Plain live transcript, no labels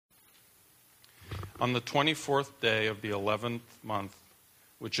On the 24th day of the 11th month,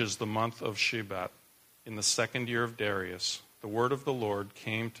 which is the month of Shebat, in the 2nd year of Darius, the word of the Lord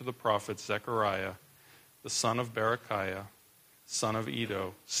came to the prophet Zechariah, the son of Berechiah, son of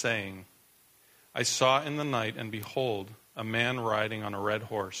Iddo, saying, I saw in the night, and behold, a man riding on a red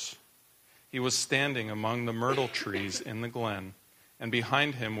horse. He was standing among the myrtle trees in the glen, and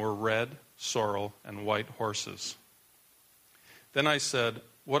behind him were red, sorrel, and white horses. Then I said,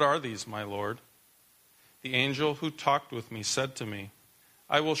 What are these, my Lord? The angel who talked with me said to me,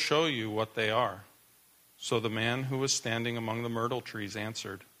 I will show you what they are. So the man who was standing among the myrtle trees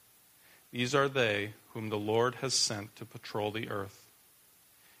answered, These are they whom the Lord has sent to patrol the earth.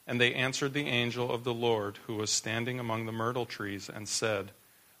 And they answered the angel of the Lord who was standing among the myrtle trees and said,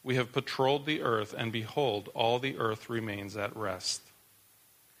 We have patrolled the earth, and behold, all the earth remains at rest.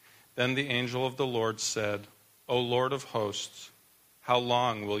 Then the angel of the Lord said, O Lord of hosts, how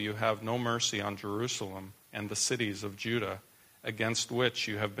long will you have no mercy on Jerusalem and the cities of Judah, against which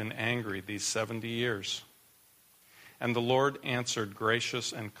you have been angry these 70 years? And the Lord answered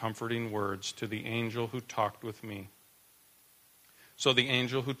gracious and comforting words to the angel who talked with me. So the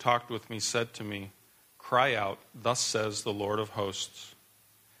angel who talked with me said to me, Cry out, thus says the Lord of hosts,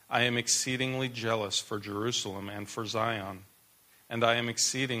 I am exceedingly jealous for Jerusalem and for Zion, and I am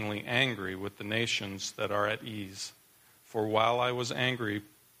exceedingly angry with the nations that are at ease. For while I was angry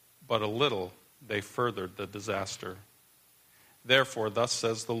but a little, they furthered the disaster. Therefore, thus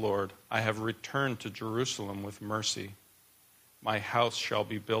says the Lord, I have returned to Jerusalem with mercy. My house shall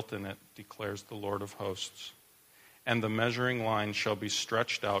be built in it, declares the Lord of hosts. And the measuring line shall be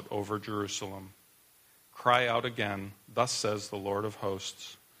stretched out over Jerusalem. Cry out again, thus says the Lord of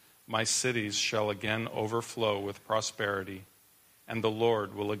hosts. My cities shall again overflow with prosperity, and the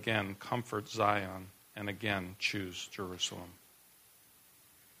Lord will again comfort Zion and again choose Jerusalem.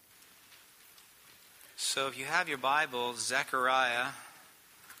 So if you have your Bible, Zechariah,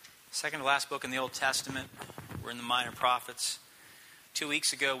 second to last book in the Old Testament, we're in the Minor Prophets. 2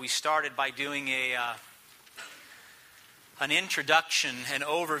 weeks ago we started by doing an introduction, an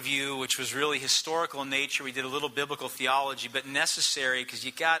overview, which was really historical in nature. We did a little biblical theology, but necessary because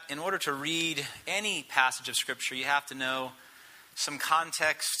in order to read any passage of Scripture, you have to know some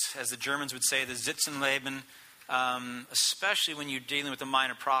context, as the Germans would say, the Sitzenleben, especially when you're dealing with the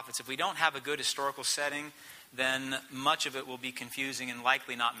Minor Prophets. If we don't have a good historical setting, then much of it will be confusing and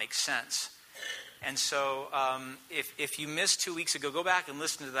likely not make sense. And so if you missed 2 weeks ago, go back and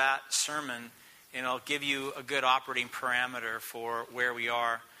listen to that sermon, and it'll give you a good operating parameter for where we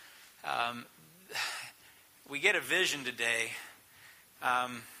are. We get a vision today,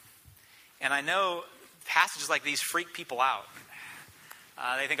 and I know passages like these freak people out.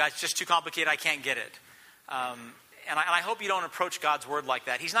 They think it's just too complicated, I can't get it. And I hope you don't approach God's Word like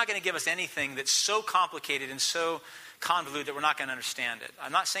that. He's not going to give us anything that's so complicated and so convoluted that we're not going to understand it.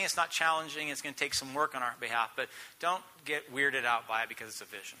 I'm not saying it's not challenging, it's going to take some work on our behalf, but don't get weirded out by it because it's a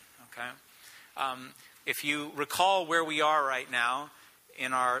vision, okay? If you recall where we are right now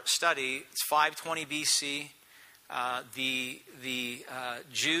in our study, it's 520 BC. The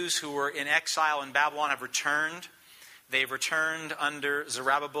Jews who were in exile in Babylon have returned. They've returned under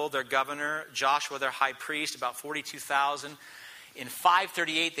Zerubbabel, their governor, Joshua, their high priest, about 42,000. In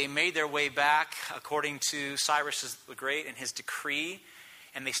 538, they made their way back according to Cyrus the Great and his decree.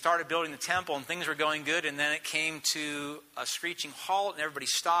 And they started building the temple, and things were going good. And then it came to a screeching halt, and everybody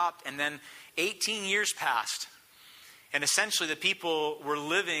stopped. And then 18 years passed. And essentially the people were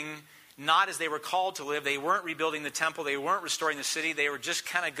living not as they were called to live. They weren't rebuilding the temple. They weren't restoring the city. They were just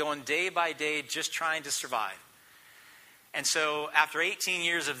kind of going day by day, just trying to survive. And so after 18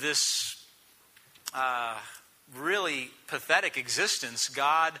 years of this really pathetic existence,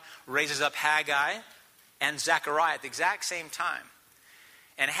 God raises up Haggai and Zechariah at the exact same time.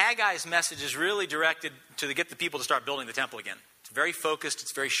 And Haggai's message is really directed to get the people to start building the temple again. It's very focused.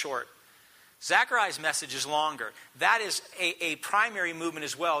 It's very short. Zechariah's message is longer. That is a primary movement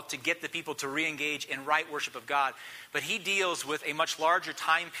as well to get the people to re-engage in right worship of God. But he deals with a much larger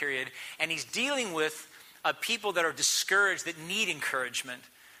time period, and he's dealing with people that are discouraged, that need encouragement.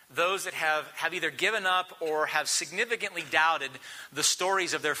 Those that have either given up or have significantly doubted the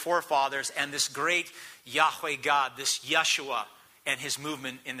stories of their forefathers and this great Yahweh God, this Yeshua, and his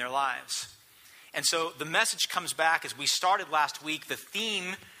movement in their lives. And so the message comes back as we started last week. The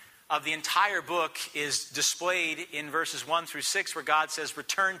theme of the entire book is displayed in verses 1 through 6, where God says,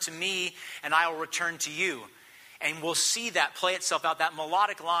 return to me and I will return to you. And we'll see that play itself out. That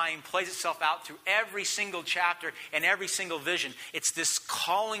melodic line plays itself out through every single chapter and every single vision. It's this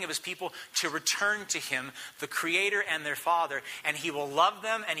calling of his people to return to him, the Creator and their Father. And he will love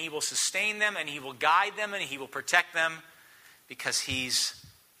them, and he will sustain them, and he will guide them, and he will protect them because he's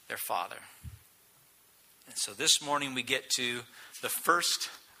their Father. And so this morning we get to the first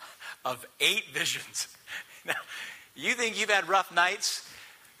of 8 visions. Now, you think you've had rough nights?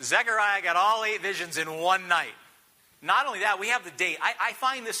 Zechariah got all 8 visions in one night. Not only that, we have the date. I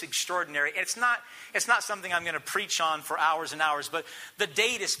find this extraordinary. It's not something I'm going to preach on for hours and hours, but the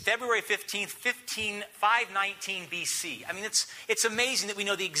date is February 15th, 519 BC. I mean, it's amazing that we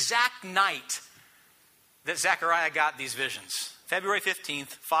know the exact night that Zechariah got these visions. February 15th,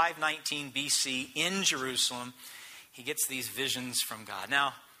 519 BC in Jerusalem. He gets these visions from God.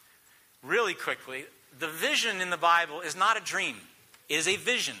 Now, really quickly, the vision in the Bible is not a dream. It is a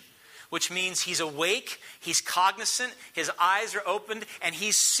vision, which means he's awake, he's cognizant, his eyes are opened, and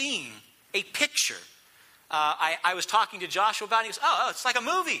he's seeing a picture. I was talking to Joshua about it, and he goes, oh, it's like a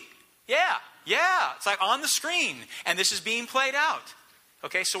movie. Yeah, it's like on the screen, and this is being played out.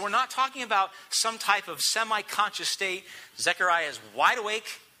 Okay, so we're not talking about some type of semi-conscious state. Zechariah is wide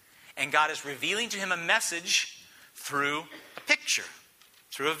awake, and God is revealing to him a message through a picture,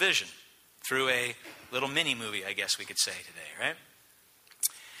 through a vision, through a little mini-movie, I guess we could say today, right?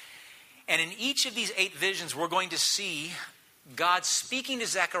 And in each of these 8 visions, we're going to see God speaking to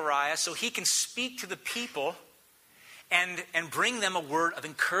Zechariah so he can speak to the people and bring them a word of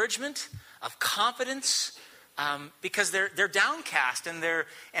encouragement, of confidence, because they're downcast and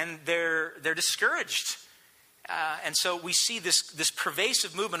they're discouraged. And so we see this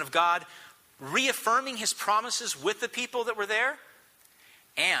pervasive movement of God reaffirming his promises with the people that were there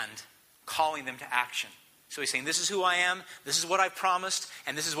and calling them to action. So he's saying, this is who I am, this is what I've promised,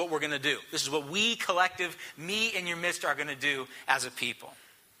 and this is what we're going to do. This is what we collective, me in your midst, are going to do as a people.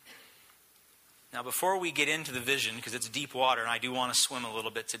 Now, before we get into the vision, because it's deep water, and I do want to swim a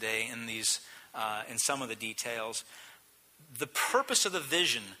little bit today in some of the details, the purpose of the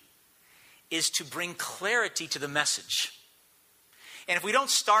vision is to bring clarity to the message. And if we don't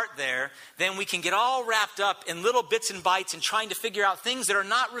start there, then we can get all wrapped up in little bits and bytes and trying to figure out things that are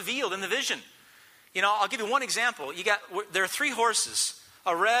not revealed in the vision. You know, I'll give you one example. There are 3 horses,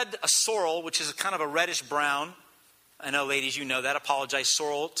 a red, a sorrel, which is kind of a reddish brown. I know, ladies, you know that. Apologize.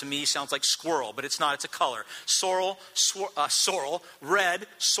 Sorrel to me sounds like squirrel, but it's not. It's a color. Sorrel, red,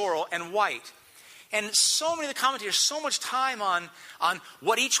 sorrel, and white. And so many of the commentators, so much time on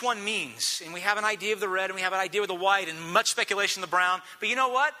what each one means. And we have an idea of the red, and we have an idea of the white, and much speculation of the brown. But you know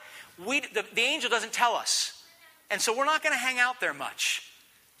what? The angel doesn't tell us. And so we're not going to hang out there much.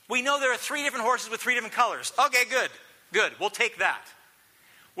 We know there are 3 different horses with 3 different colors. Okay, good. We'll take that.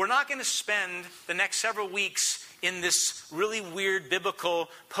 We're not going to spend the next several weeks in this really weird biblical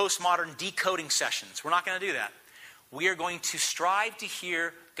postmodern decoding sessions. We're not going to do that. We are going to strive to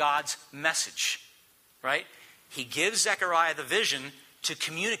hear God's message, right? He gives Zechariah the vision to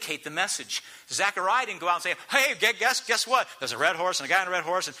communicate the message. Zechariah didn't go out and say, hey, guess what? There's a red horse and a guy on a red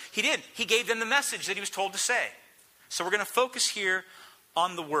horse. And he didn't. He gave them the message that he was told to say. So we're going to focus here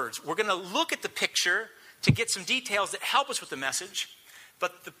on the words. We're going to look at the picture to get some details that help us with the message.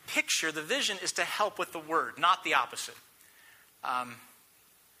 But the picture, the vision, is to help with the word, not the opposite.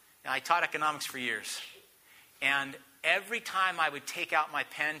 I taught economics for years. And every time I would take out my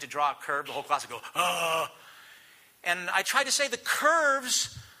pen to draw a curve, the whole class would go, oh. And I tried to say the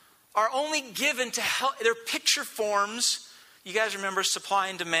curves are only given to help. They're picture forms. You guys remember supply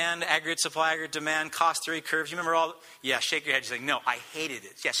and demand, aggregate supply, aggregate demand, cost theory curves? You remember all? Yeah, shake your head. You're saying, no, I hated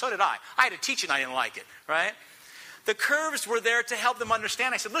it. Yeah, so did I. I had to teach it and I didn't like it, right? The curves were there to help them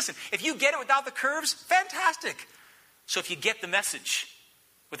understand. I said, listen, if you get it without the curves, fantastic. So if you get the message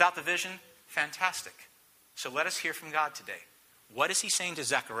without the vision, fantastic. So let us hear from God today. What is he saying to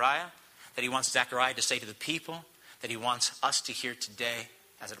Zechariah that he wants Zechariah to say to the people, that he wants us to hear today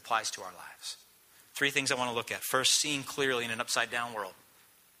as it applies to our lives? 3 things I want to look at. First, seeing clearly in an upside-down world.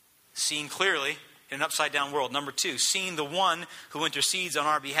 Seeing clearly in an upside-down world. Number 2, seeing the one who intercedes on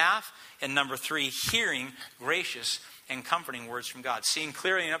our behalf. And number 3, hearing gracious and comforting words from God. Seeing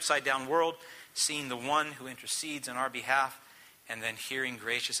clearly in an upside-down world, seeing the one who intercedes on our behalf, and then hearing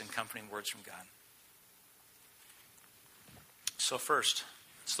gracious and comforting words from God. So first,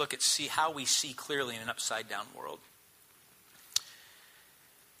 let's look at how we see clearly in an upside-down world.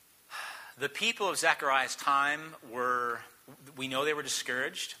 The people of Zechariah's time we know they were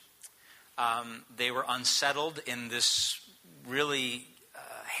discouraged. They were unsettled in this really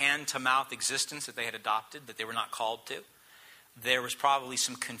hand-to-mouth existence that they had adopted, that they were not called to. There was probably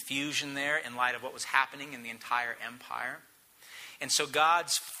some confusion there in light of what was happening in the entire empire. And so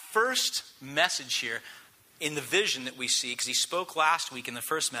God's first message here in the vision that we see, because he spoke last week in the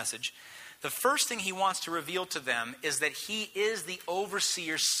first message, the first thing he wants to reveal to them is that he is the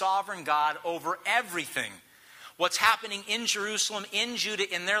overseer, sovereign God over everything. What's happening in Jerusalem, in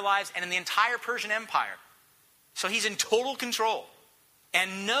Judah, in their lives, and in the entire Persian Empire. So he's in total control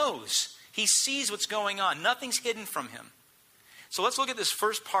and knows. He sees what's going on. Nothing's hidden from him. So let's look at this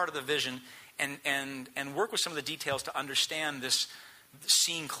first part of the vision and work with some of the details to understand this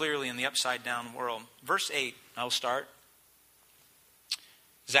scene clearly in the upside down world. Verse 8, I will start.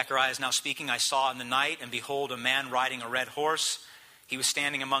 Zechariah is now speaking. I saw in the night, and behold, a man riding a red horse. He was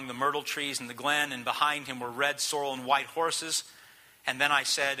standing among the myrtle trees in the glen, and behind him were red, sorrel, and white horses. And then I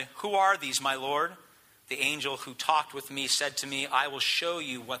said, who are these, my Lord? The angel who talked with me said to me, I will show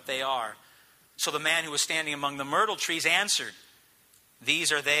you what they are. So the man who was standing among the myrtle trees answered,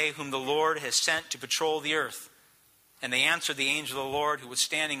 these are they whom the Lord has sent to patrol the earth. And they answered the angel of the Lord who was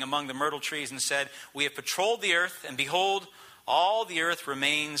standing among the myrtle trees and said, we have patrolled the earth, and behold, all the earth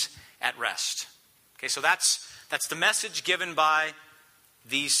remains at rest. Okay, so that's the message given by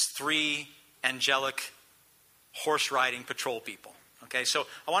these three angelic horse-riding patrol people. Okay, so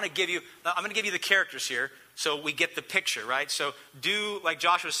I'm going to give you the characters here so we get the picture, right? So do, like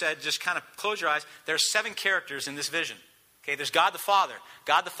Joshua said, just kind of close your eyes. There's 7 characters in this vision. Okay, there's God the Father.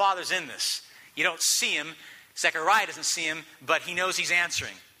 God the Father's in this. You don't see him. Zechariah doesn't see him, but he knows he's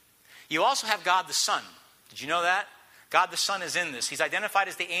answering. You also have God the Son. Did you know that? God the Son is in this. He's identified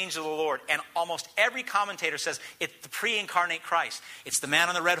as the angel of the Lord. And almost every commentator says it's the pre-incarnate Christ. It's the man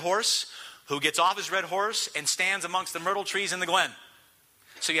on the red horse who gets off his red horse and stands amongst the myrtle trees in the glen.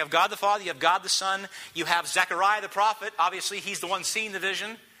 So you have God the Father, you have God the Son, you have Zechariah the prophet. Obviously, he's the one seeing the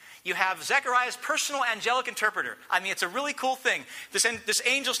vision. You have Zechariah's personal angelic interpreter. I mean, it's a really cool thing. This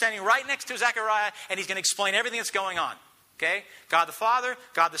angel standing right next to Zechariah, and he's going to explain everything that's going on. Okay? God the Father,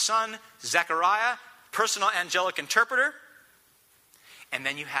 God the Son, Zechariah, personal angelic interpreter. And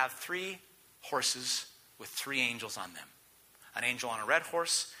then you have 3 horses with 3 angels on them. An angel on a red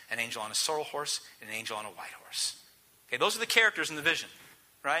horse, an angel on a sorrel horse, and an angel on a white horse. Okay, those are the characters in the vision,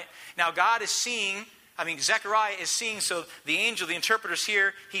 right? Now God is seeing, Zechariah is seeing, so the angel, the interpreter's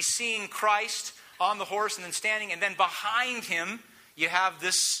here, he's seeing Christ on the horse and then standing, and then behind him you have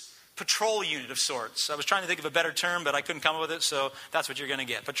this patrol unit of sorts. I was trying to think of a better term, but I couldn't come up with it, so that's what you're going to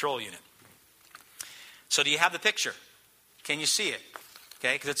get, patrol unit. So do you have the picture? Can you see it?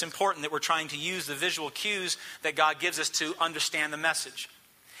 Okay, because it's important that we're trying to use the visual cues that God gives us to understand the message.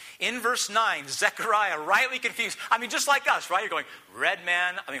 In verse 9, Zechariah, rightly confused. Just like us, right? You're going,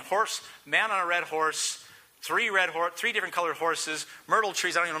 horse, man on a red horse, 3 different colored horses, myrtle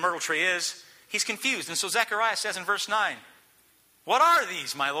trees, I don't even know what a myrtle tree is. He's confused. And so Zechariah says in verse 9, what are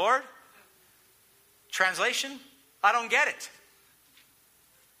these, my Lord? Translation, I don't get it.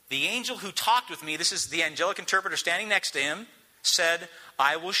 The angel who talked with me, this is the angelic interpreter standing next to him, said,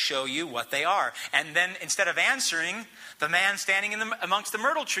 I will show you what they are. And then instead of answering, the man standing amongst the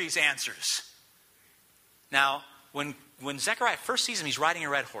myrtle trees answers. Now, when Zechariah first sees him, he's riding a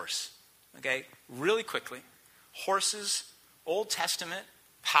red horse. Okay, really quickly. Horses, Old Testament,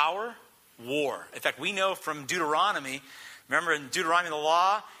 power, war. In fact, we know from Deuteronomy, remember in Deuteronomy the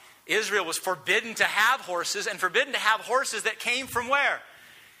law, Israel was forbidden to have horses, and forbidden to have horses that came from where?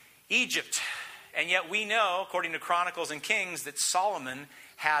 Egypt. And yet we know, according to Chronicles and Kings, that Solomon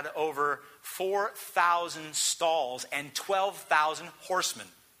had over 4,000 stalls and 12,000 horsemen.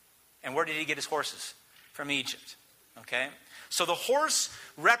 And where did he get his horses? From Egypt. Okay? So the horse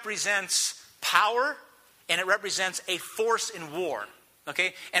represents power, and it represents a force in war.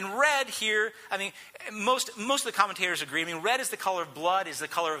 Okay? And red here, most of the commentators agree. Red is the color of blood, is the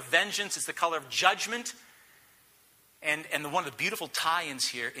color of vengeance, it's the color of judgment. And one of the beautiful tie-ins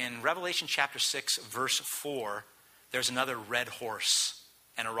here, in Revelation chapter 6, verse 4, there's another red horse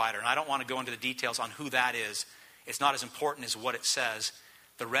and a rider. And I don't want to go into the details on who that is. It's not as important as what it says.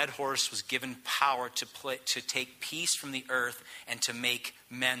 The red horse was given power to take peace from the earth and to make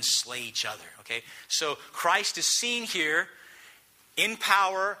men slay each other. Okay? So Christ is seen here in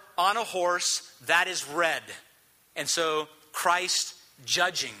power on a horse. That is red. And so Christ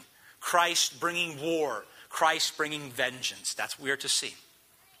judging, Christ bringing war, Christ bringing vengeance. That's what we are to see.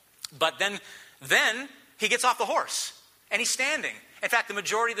 But then he gets off the horse and he's standing. In fact, the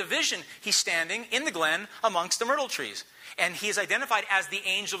majority of the vision, he's standing in the glen amongst the myrtle trees. And he is identified as the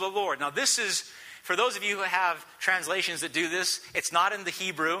angel of the Lord. Now this is, for those of you who have translations that do this, it's not in the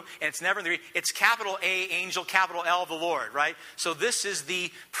Hebrew, and it's never in the Greek. It's capital A, angel, capital L, the Lord, right? So this is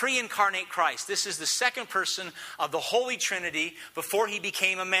the pre-incarnate Christ. This is the second person of the Holy Trinity before he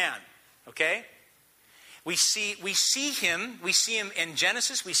became a man, okay? We see him in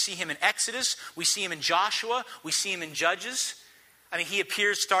Genesis, we see him in Exodus, we see him in Joshua, we see him in Judges. I mean, he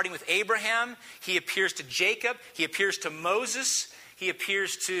appears starting with Abraham, he appears to Jacob, he appears to Moses, he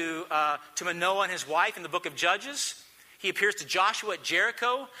appears to Manoah and his wife in the book of Judges. He appears to Joshua at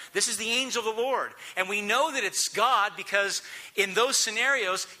Jericho. This is the angel of the Lord. And we know that it's God because in those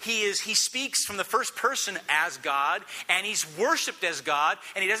scenarios, he speaks from the first person as God, and he's worshipped as God.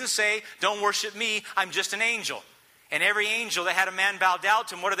 And he doesn't say, don't worship me, I'm just an angel. And every angel that had a man bow down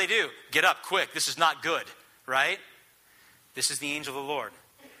to him, what do? Get up quick, this is not good, right? This is the angel of the Lord.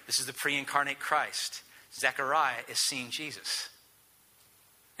 This is the pre-incarnate Christ. Zechariah is seeing Jesus.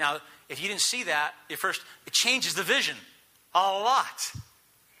 Now, if you didn't see that, it changes the vision a lot.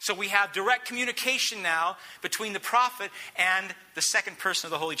 So we have direct communication now between the prophet and the second person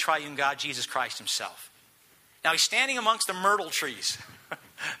of the Holy Triune God, Jesus Christ himself. Now, he's standing amongst the myrtle trees.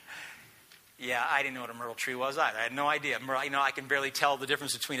 Yeah, I didn't know what a myrtle tree was either. I had no idea. I can barely tell the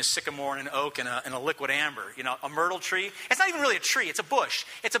difference between a sycamore and an oak and a liquid amber. A myrtle tree, it's not even really a tree. It's a bush.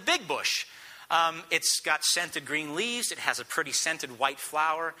 It's a big bush. It's got scented green leaves. It has a pretty scented white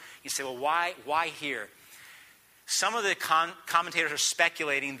flower. You say, well, why here? Some of the commentators are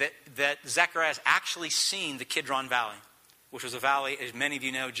speculating that Zechariah has actually seen the Kidron Valley, which was a valley, as many of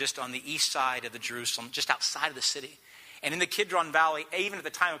you know, just on the east side of the Jerusalem, just outside of the city. And in the Kidron Valley, even at the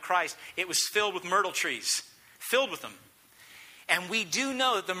time of Christ, it was filled with myrtle trees, filled with them. And we do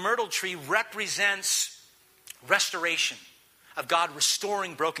know that the myrtle tree represents restoration, of God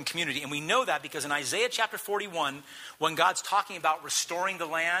restoring broken community. And we know that because in Isaiah chapter 41, when God's talking about restoring the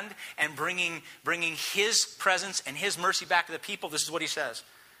land and bringing his presence and his mercy back to the people, this is what he says.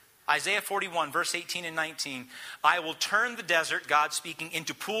 Isaiah 41, verse 18 and 19. I will turn the desert, God speaking,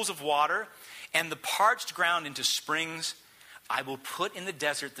 into pools of water, and the parched ground into springs. I will put in the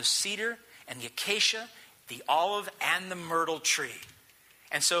desert the cedar and the acacia, the olive and the myrtle tree.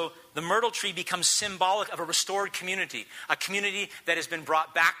 And so the myrtle tree becomes symbolic of a restored community, a community that has been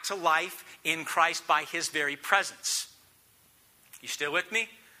brought back to life in Christ by his very presence. You still with me?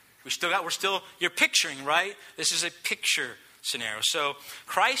 You're picturing, right? This is a picture scenario. So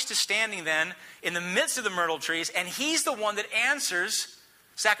Christ is standing then in the midst of the myrtle trees, and he's the one that answers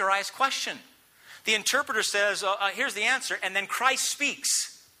Zechariah's question. The interpreter says, here's the answer, and then Christ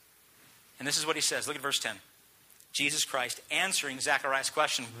speaks. And this is what he says. Look at verse 10. Jesus Christ answering Zechariah's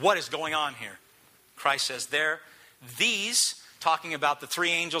question, what is going on here? Christ says these, talking about the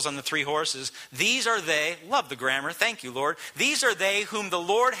three angels on the three horses, these are they, love the grammar, thank you, Lord. These are they whom the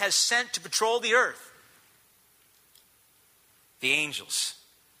Lord has sent to patrol the earth. The angels.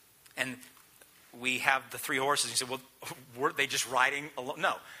 And we have the three horses. You say, well, weren't they just riding alone?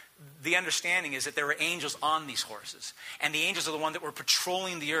 No. The understanding is that there were angels on these horses. And the angels are the ones that were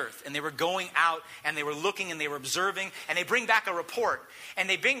patrolling the earth. And they were going out and they were looking and they were observing. And they bring back a report. And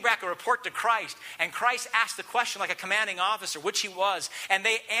they bring back a report to Christ. And Christ asks the question like a commanding officer, which he was. And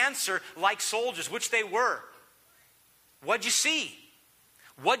they answer like soldiers, which they were. What'd you see?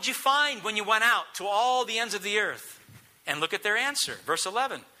 What'd you find when you went out to all the ends of the earth? And look at their answer. Verse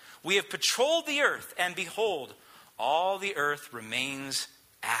 11. We have patrolled the earth, and behold, all the earth remains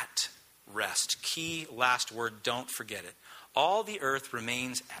at rest. Key last word, don't forget it. All the earth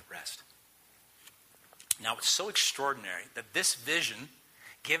remains at rest. Now, it's so extraordinary that this vision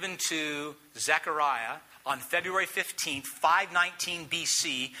given to Zechariah on February 15th, 519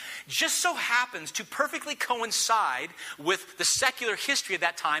 BC, just so happens to perfectly coincide with the secular history of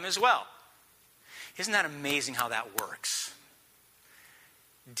that time as well. Isn't that amazing how that works?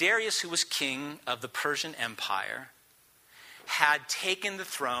 Darius, who was king of the Persian Empire, had taken the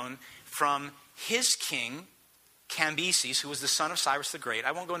throne from his king, Cambyses, who was the son of Cyrus the Great.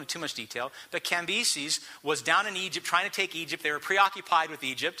 I won't go into too much detail, but Cambyses was down in Egypt trying to take Egypt. They were preoccupied with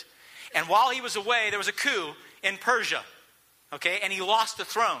Egypt. And while he was away, there was a coup in Persia. Okay, and he lost the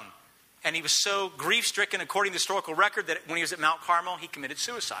throne. And he was so grief-stricken, according to the historical record, that when he was at Mount Carmel, he committed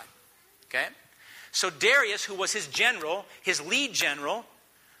suicide. Okay? So Darius, who was his general, his lead general,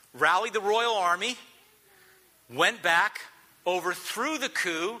 rallied the royal army, went back, overthrew the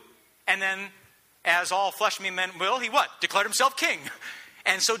coup, and then, as all fleshly men will, he what? Declared himself king.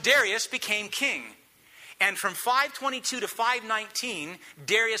 And so Darius became king. And from 522 to 519,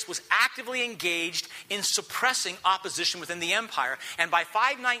 Darius was actively engaged in suppressing opposition within the empire. And by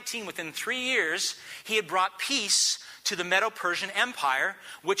 519, within 3 years, he had brought peace to the Medo-Persian Empire,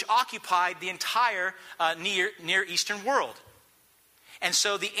 which occupied the entire Near Eastern world. And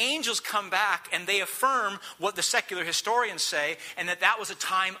so the angels come back and they affirm what the secular historians say, and that was a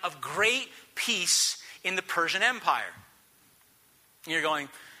time of great peace in the Persian Empire. And you're going,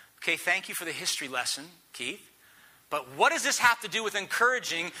 okay, thank you for the history lesson, Keith. But what does this have to do with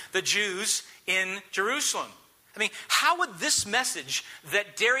encouraging the Jews in Jerusalem? I mean, how would this message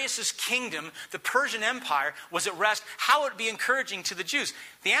that Darius' kingdom, the Persian Empire, was at rest, how would it be encouraging to the Jews?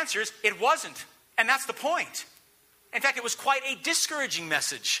 The answer is, it wasn't. And that's the point. In fact, it was quite a discouraging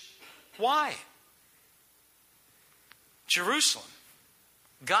message. Why? Jerusalem,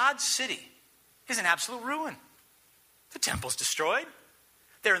 God's city, is in absolute ruin. The temple's destroyed.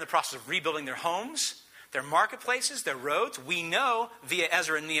 They're in the process of rebuilding their homes, their marketplaces, their roads. We know via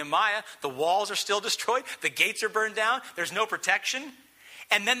Ezra and Nehemiah, the walls are still destroyed. The gates are burned down. There's no protection.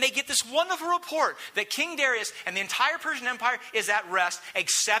 And then they get this wonderful report that King Darius and the entire Persian Empire is at rest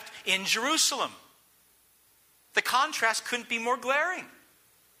except in Jerusalem. The contrast couldn't be more glaring.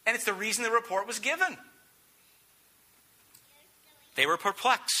 And it's the reason the report was given. They were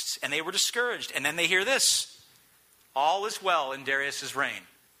perplexed and they were discouraged. And then they hear this: all is well in Darius' reign.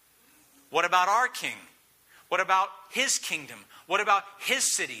 What about our king? What about his kingdom? What about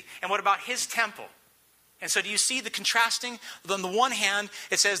his city? And what about his temple? And so do you see the contrasting? On the one hand,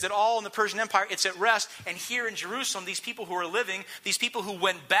 it says that all in the Persian Empire, it's at rest. And here in Jerusalem, these people who are living, these people who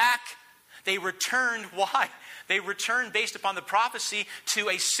went back, they returned. Why? They returned based upon the prophecy to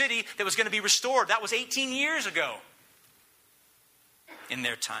a city that was going to be restored. That was 18 years ago in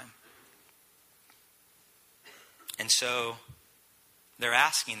their time. And so they're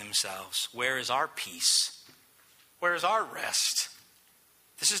asking themselves, where is our peace? Where is our rest?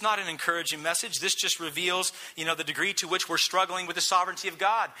 This is not an encouraging message. This just reveals, the degree to which we're struggling with the sovereignty of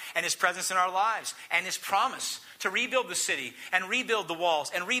God and His presence in our lives and His promise to rebuild the city and rebuild the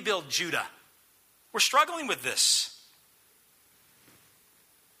walls and rebuild Judah. We're struggling with this.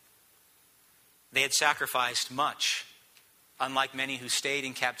 They had sacrificed much. Unlike many who stayed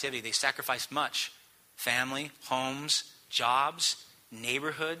in captivity, they sacrificed much. Family, homes, jobs,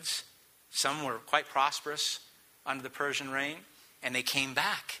 neighborhoods. Some were quite prosperous under the Persian reign. And they came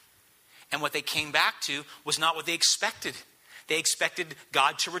back. And what they came back to was not what they expected. They expected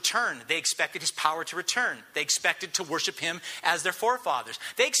God to return. They expected His power to return. They expected to worship Him as their forefathers.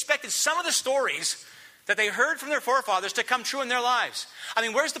 They expected some of the stories that they heard from their forefathers to come true in their lives. I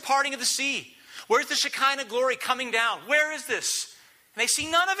mean, where's the parting of the sea? Where's the Shekinah glory coming down? Where is this? And they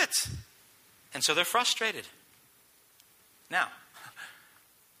see none of it. And so they're frustrated. Now,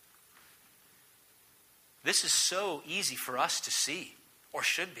 this is so easy for us to see, or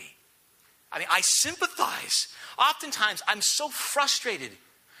should be. I mean, I sympathize. Oftentimes, I'm so frustrated,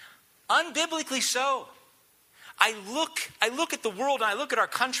 unbiblically so. I look at the world, and I look at our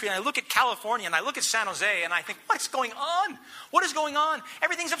country, and I look at California, and I look at San Jose, and I think, what's going on? What is going on?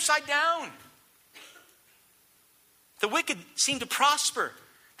 Everything's upside down. The wicked seem to prosper.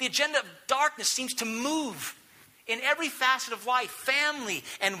 The agenda of darkness seems to move in every facet of life, family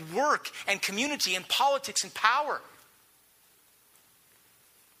and work and community and politics and power.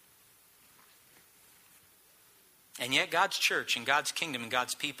 And yet God's church and God's kingdom and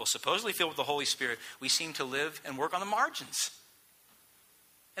God's people, supposedly filled with the Holy Spirit, we seem to live and work on the margins.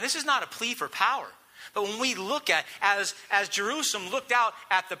 And this is not a plea for power. But when we look at, as Jerusalem looked out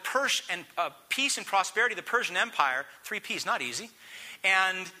at the peace and prosperity of the Persian Empire, 3 P's, not easy.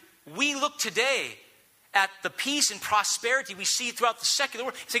 And we look today at the peace and prosperity we see throughout the secular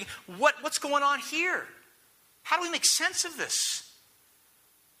world, saying, what's going on here? How do we make sense of this?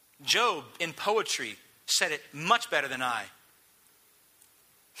 Job, in poetry, said it much better than I.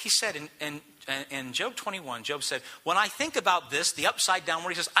 He said in Job 21, Job said, when I think about this, the upside down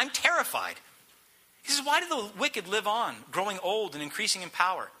world, he says, I'm terrified. He says, why do the wicked live on, growing old and increasing in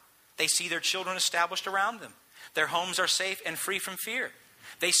power? They see their children established around them. Their homes are safe and free from fear.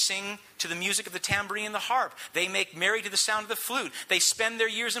 They sing to the music of the tambourine and the harp. They make merry to the sound of the flute. They spend their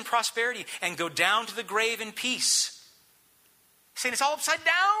years in prosperity and go down to the grave in peace. He's saying it's all upside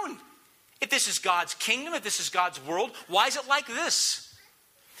down. If this is God's kingdom, if this is God's world, why is it like this?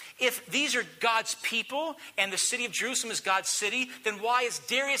 If these are God's people and the city of Jerusalem is God's city, then why is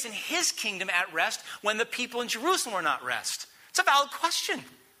Darius and his kingdom at rest when the people in Jerusalem are not rest? It's a valid question.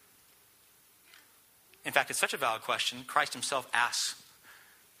 In fact, it's such a valid question, Christ himself asks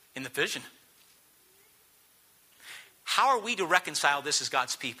in the vision. How are we to reconcile this as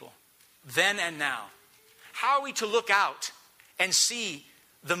God's people, then and now? how are we to look out and see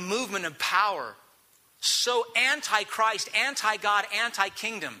the movement of power so anti-Christ, anti-God,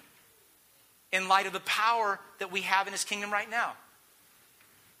 anti-kingdom in light of the power that we have in his kingdom right now?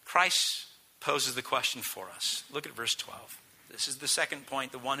 Christ poses the question for us. Look at verse 12. This is the second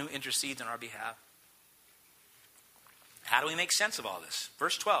point, the one who intercedes on our behalf. How do we make sense of all this?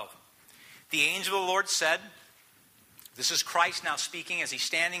 Verse 12. The angel of the Lord said, this is Christ now speaking as he's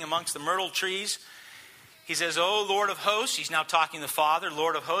standing amongst the myrtle trees. He says, "O Lord of hosts," he's now talking to the Father,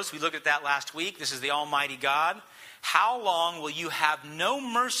 "Lord of hosts," we looked at that last week. This is the Almighty God. "How long will you have no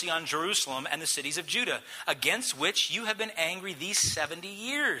mercy on Jerusalem and the cities of Judah, against which you have been angry these 70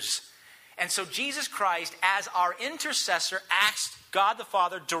 years? And so Jesus Christ, as our intercessor, asked God the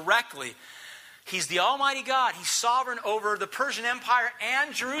Father directly. He's the Almighty God. He's sovereign over the Persian Empire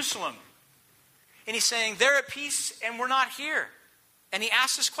and Jerusalem. And he's saying, they're at peace and we're not here. And he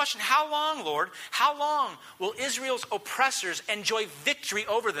asks this question, how long, Lord? How long will Israel's oppressors enjoy victory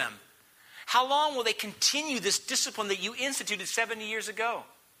over them? How long will they continue this discipline that you instituted 70 years ago?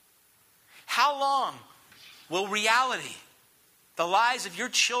 How long will reality, the lives of your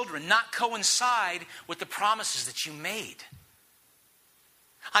children, not coincide with the promises that you made?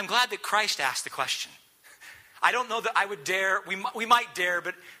 I'm glad that Christ asked the question. I don't know that I would dare, we might dare,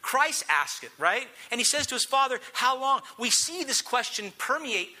 but Christ asked it, right? And he says to his Father, how long? We see this question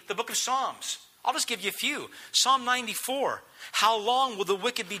permeate the book of Psalms. I'll just give you a few. Psalm 94, how long will the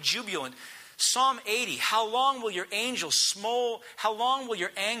wicked be jubilant? Psalm 80, how long will your how long will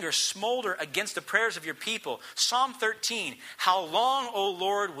your anger smolder against the prayers of your people? Psalm 13, how long, O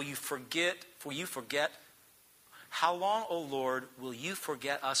Lord, will you forget? How long, O Lord, will you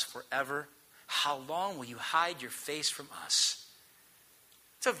forget us forever? How long will you hide your face from us?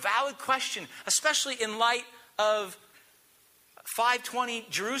 It's a valid question, especially in light of 520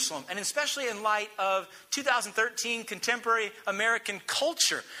 Jerusalem, and especially in light of 2013 contemporary American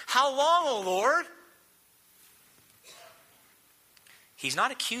culture. How long, O Lord? He's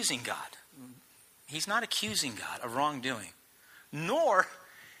not accusing God. He's not accusing God of wrongdoing, nor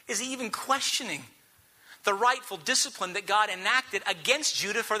is he even questioning the rightful discipline that God enacted against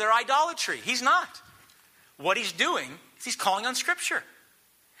Judah for their idolatry. He's not. What he's doing is he's calling on Scripture.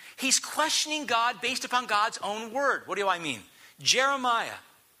 He's questioning God based upon God's own word. What do I mean? Jeremiah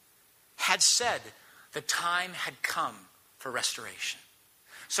had said the time had come for restoration.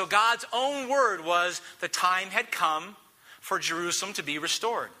 So God's own word was the time had come for Jerusalem to be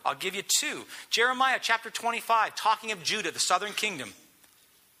restored. I'll give you two. Jeremiah chapter 25, talking of Judah, the southern kingdom.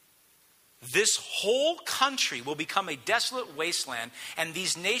 This whole country will become a desolate wasteland, and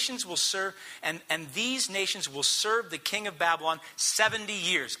these nations will serve, and these nations will serve the king of Babylon 70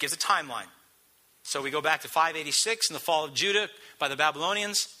 years. Gives a timeline. So we go back to 586 and the fall of Judah by the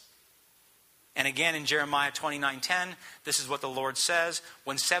Babylonians. And again in Jeremiah 29:10, this is what the Lord says.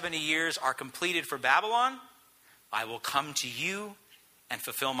 When 70 years are completed for Babylon, I will come to you and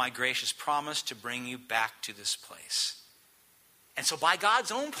fulfill my gracious promise to bring you back to this place. And so by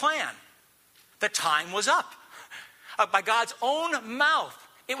God's own plan, the time was up. By God's own mouth,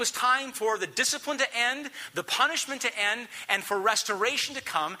 it was time for the discipline to end, the punishment to end, and for restoration to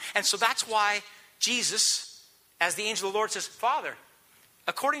come. And so that's why Jesus, as the angel of the Lord, says, Father,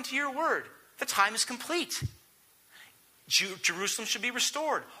 according to your word, the time is complete. Jerusalem should be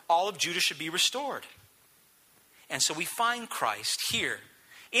restored. All of Judah should be restored. And so we find Christ here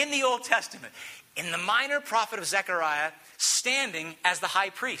in the Old Testament, in the minor prophet of Zechariah, standing as the high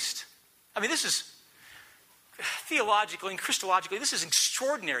priest. I mean, this is theologically and Christologically, this is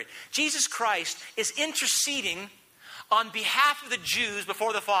extraordinary. Jesus Christ is interceding on behalf of the Jews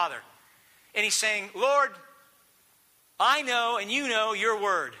before the Father. And he's saying, Lord, I know and you know your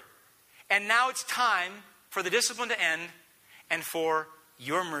word. And now it's time for the discipline to end and for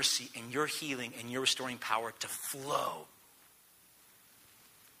your mercy and your healing and your restoring power to flow.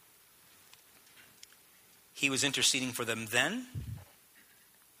 He was interceding for them then,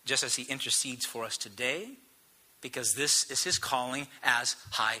 just as he intercedes for us today, because this is his calling as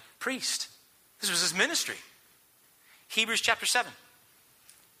high priest. This was his ministry. Hebrews chapter 7.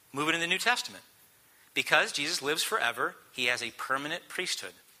 Move it in the New Testament. Because Jesus lives forever, he has a permanent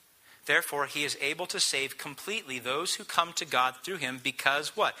priesthood. Therefore, he is able to save completely those who come to God through him,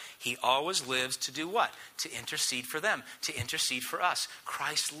 because what? He always lives to do what? To intercede for them, to intercede for us.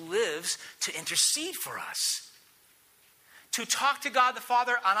 Christ lives to intercede for us. To talk to God the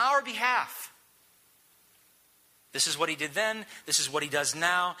Father on our behalf. This is what he did then. This is what he does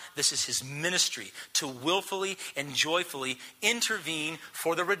now. This is his ministry, to willfully and joyfully intervene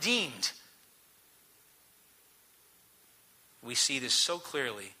for the redeemed. We see this so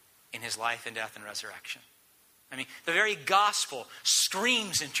clearly in his life and death and resurrection. I mean, the very gospel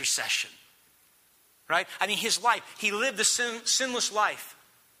screams intercession. Right? I mean, his life, he lived the sinless life.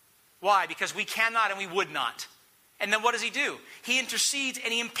 Why? Because we cannot and we would not. And then what does he do? He intercedes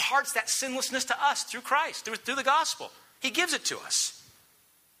and he imparts that sinlessness to us through Christ, through the gospel. He gives it to us.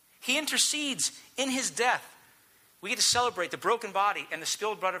 He intercedes in his death. We get to celebrate the broken body and the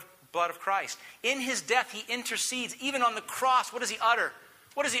spilled blood of Christ. In his death, he intercedes. Even on the cross, what does he utter?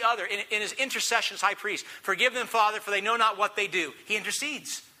 What does he utter in his intercession as high priest? Forgive them, Father, for they know not what they do. He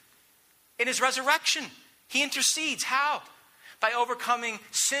intercedes. In his resurrection, he intercedes. How? By overcoming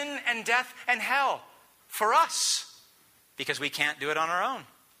sin and death and hell for us. Because we can't do it on our own.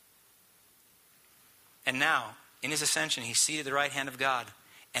 And now, in his ascension, he's seated at the right hand of God.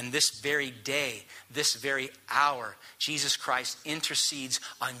 And this very day, this very hour, Jesus Christ intercedes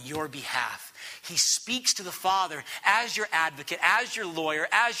on your behalf. He speaks to the Father as your advocate, as your lawyer,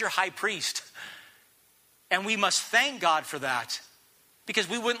 as your high priest. And we must thank God for that. Because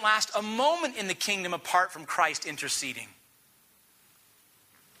we wouldn't last a moment in the kingdom apart from Christ interceding.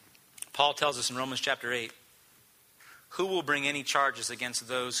 Paul tells us in Romans chapter 8, who will bring any charges against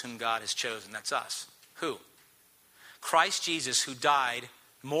those whom God has chosen? That's us. Who? Christ Jesus, who died,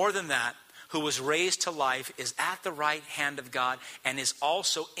 more than that, who was raised to life, is at the right hand of God and is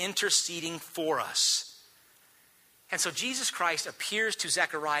also interceding for us. And so Jesus Christ appears to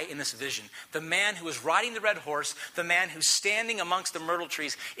Zechariah in this vision. The man who is riding the red horse, the man who's standing amongst the myrtle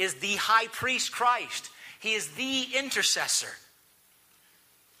trees, is the high priest Christ. He is the intercessor.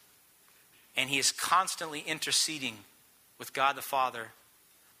 And he is constantly interceding with God the Father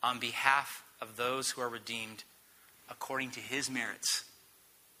on behalf of those who are redeemed according to his merits.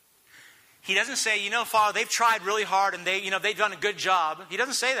 He doesn't say, Father, they've tried really hard and they've done a good job. He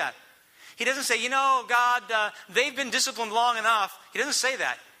doesn't say that. He doesn't say, God, they've been disciplined long enough. He doesn't say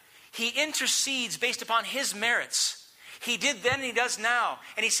that. He intercedes based upon his merits. He did then and he does now.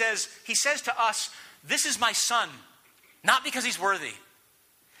 And he says to us, this is my son, not because he's worthy.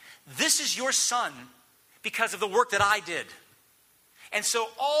 This is your son because of the work that I did. And so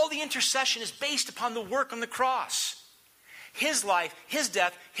all the intercession is based upon the work on the cross. His life, his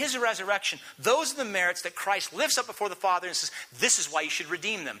death, his resurrection. Those are the merits that Christ lifts up before the Father and says, this is why you should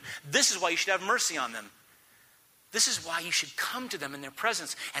redeem them. This is why you should have mercy on them. This is why you should come to them in their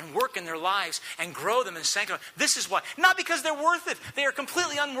presence and work in their lives and grow them and sanctify them. This is why. Not because they're worth it. They are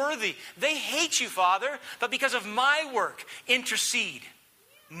completely unworthy. They hate you, Father. But because of my work, intercede.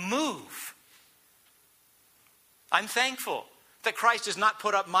 Move. I'm thankful that Christ does not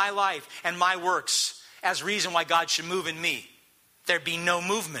put up my life and my works as reason why God should move in me. There'd be no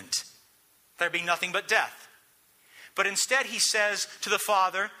movement. There'd be nothing but death. But instead he says to the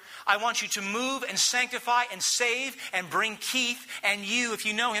Father, I want you to move and sanctify and save and bring Keith and you, if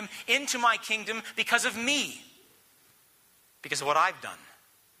you know him, into my kingdom because of me. Because of what I've done.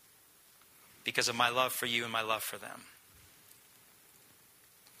 Because of my love for you and my love for them.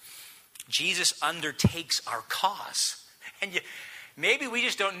 Jesus undertakes our cause. And maybe we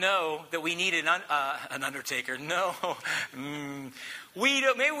just don't know that we need an undertaker. No.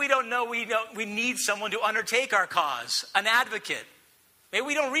 Maybe we don't know we need someone to undertake our cause. An advocate. Maybe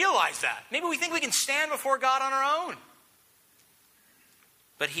we don't realize that. Maybe we think we can stand before God on our own.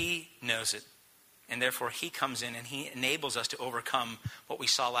 But he knows it. And therefore he comes in and he enables us to overcome what we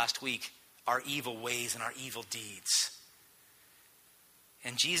saw last week. Our evil ways and our evil deeds.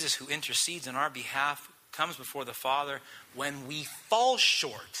 And Jesus, who intercedes on our behalf, comes before the Father when we fall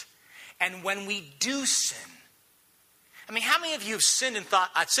short and when we do sin. I mean, how many of you have sinned and thought,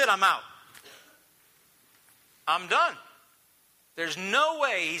 that's it, I'm out. I'm done. There's no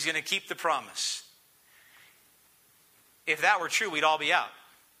way he's going to keep the promise. If that were true, we'd all be out.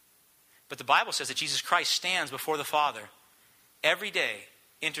 But the Bible says that Jesus Christ stands before the Father every day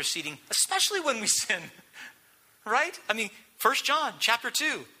interceding, especially when we sin. Right? I mean, 1 John chapter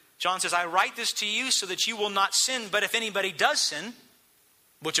 2. John says, I write this to you so that you will not sin. But if anybody does sin,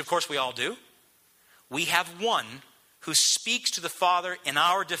 which of course we all do, we have one who speaks to the Father in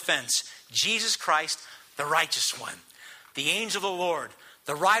our defense. Jesus Christ, the righteous one. The angel of the Lord,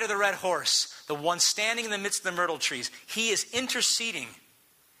 the rider of the red horse, the one standing in the midst of the myrtle trees. He is interceding.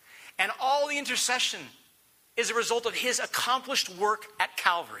 And all the intercession is a result of his accomplished work at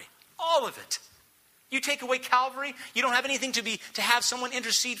Calvary. All of it. You take away Calvary, you don't have anything to have someone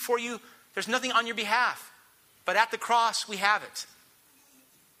intercede for you. There's nothing on your behalf. But at the cross, we have it.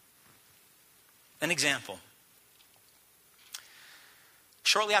 An example.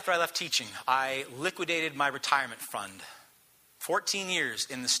 Shortly after I left teaching, I liquidated my retirement fund. 14 years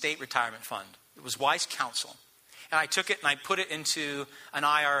in the state retirement fund. It was wise counsel. And I took it and I put it into an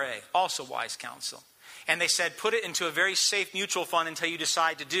IRA, also wise counsel. And they said, put it into a very safe mutual fund until you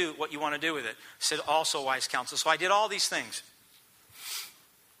decide to do what you want to do with it. I said, also wise counsel. So I did all these things.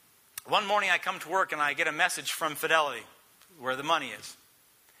 One morning I come to work and I get a message from Fidelity, where the money is.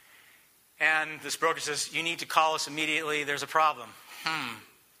 And this broker says, you need to call us immediately. There's a problem.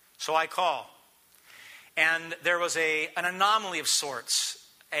 So I call. And there was an anomaly of sorts,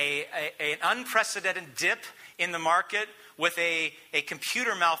 an unprecedented dip in the market with a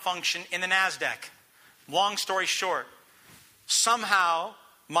computer malfunction in the NASDAQ. Long story short, somehow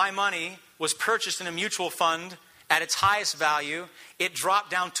my money was purchased in a mutual fund at its highest value. It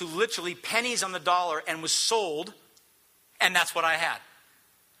dropped down to literally pennies on the dollar and was sold, and that's what I had.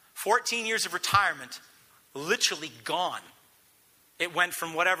 14 years of retirement, literally gone. It went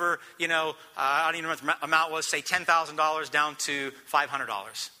from whatever, I don't even know what the amount was, say $10,000 down to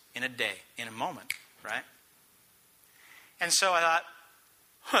 $500 in a day, in a moment, right? And so I thought,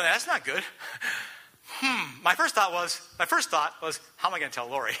 that's not good. My first thought was, how am I going to tell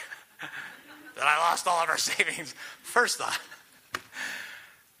Lori that I lost all of our savings? First thought.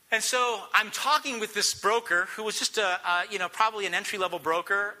 And so I'm talking with this broker who was just probably an entry-level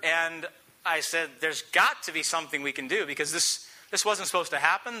broker, and I said, there's got to be something we can do because this wasn't supposed to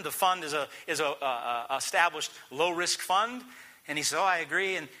happen. The fund is a established low-risk fund. And he said, I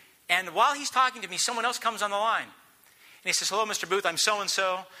agree. And while he's talking to me, someone else comes on the line. And he says, hello, Mr. Booth, I'm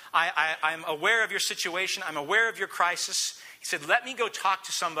so-and-so. I'm aware of your situation. I'm aware of your crisis. He said, let me go talk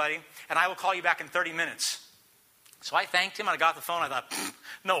to somebody, and I will call you back in 30 minutes. So I thanked him, and I got the phone. I thought,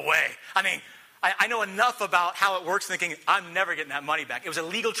 no way. I mean, I know enough about how it works, thinking I'm never getting that money back. It was a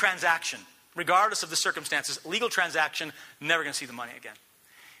legal transaction, regardless of the circumstances. Legal transaction, never going to see the money again.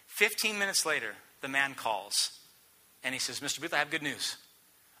 15 minutes later, the man calls, and he says, Mr. Booth, I have good news.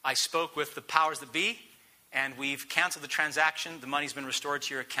 I spoke with the powers that be, and we've canceled the transaction. The money's been restored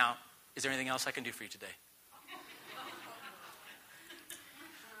to your account. Is there anything else I can do for you today?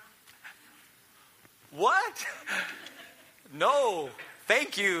 What? No.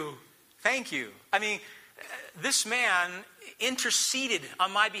 Thank you. Thank you. I mean, this man interceded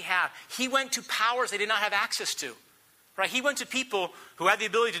on my behalf. He went to powers they did not have access to. Right? He went to people who had the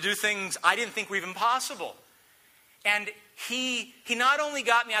ability to do things I didn't think were even possible. And he not only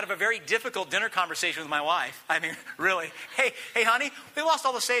got me out of a very difficult dinner conversation with my wife. I mean, really. Hey, honey, we lost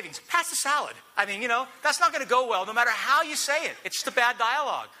all the savings. Pass the salad. I mean, that's not going to go well no matter how you say it. It's just a bad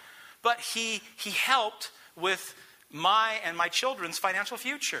dialogue. But he helped with my and my children's financial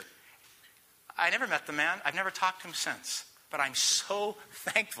future. I never met the man. I've never talked to him since. But I'm so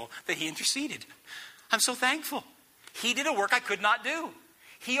thankful that he interceded. I'm so thankful. He did a work I could not do.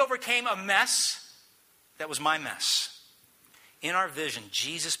 He overcame a mess that was my mess. In our vision,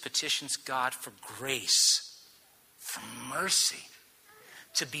 Jesus petitions God for grace, for mercy,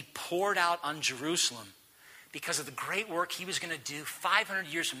 to be poured out on Jerusalem because of the great work he was going to do 500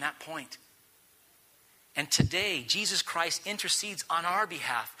 years from that point. And today, Jesus Christ intercedes on our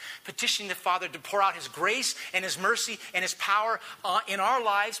behalf, petitioning the Father to pour out his grace and his mercy and his power in our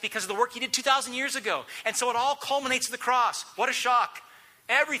lives because of the work he did 2,000 years ago. And so it all culminates at the cross. What a shock.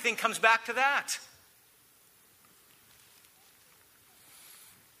 Everything comes back to that.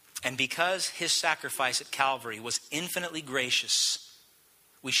 And because his sacrifice at Calvary was infinitely gracious,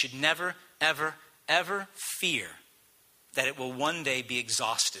 we should never, ever, ever fear that it will one day be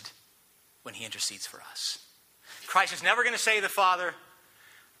exhausted when he intercedes for us. Christ is never going to say to the Father,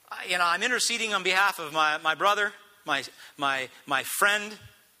 I'm interceding on behalf of my brother, my friend.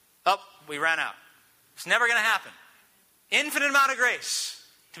 Oh, we ran out. It's never going to happen. Infinite amount of grace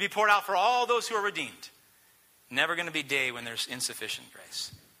to be poured out for all those who are redeemed. Never going to be a day when there's insufficient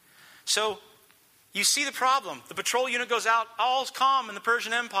grace. So, you see the problem. The patrol unit goes out, all's calm in the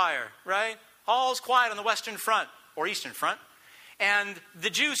Persian Empire, right? All's quiet on the Western Front, or Eastern Front. And the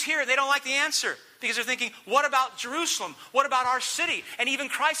Jews here, they don't like the answer because they're thinking, what about Jerusalem? What about our city? And even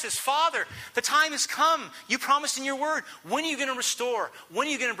Christ says, Father, the time has come. You promised in your word. When are you going to restore? When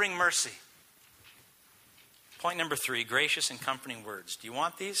are you going to bring mercy? Point number 3, gracious and comforting words. Do you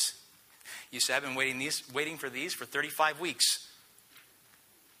want these? You say, I've been waiting for these for 35 weeks.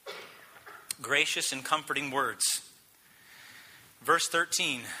 Gracious and comforting words. Verse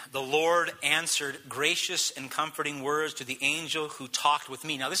 13, the Lord answered gracious and comforting words to the angel who talked with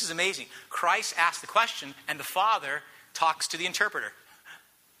me. Now this is amazing. Christ asked the question and the Father talks to the interpreter.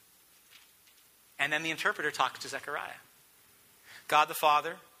 And then the interpreter talks to Zechariah. God the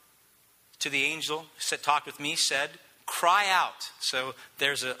Father to the angel who talked with me said, cry out. So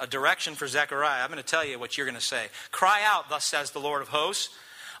there's a direction for Zechariah. I'm going to tell you what you're going to say. Cry out, thus says the Lord of hosts.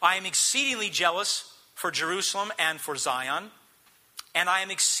 I am exceedingly jealous for Jerusalem and for Zion. And I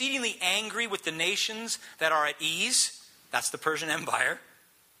am exceedingly angry with the nations that are at ease. That's the Persian Empire.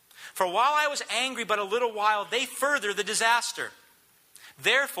 For while I was angry but a little while, they further the disaster.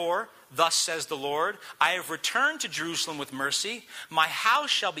 Therefore, thus says the Lord, I have returned to Jerusalem with mercy. My house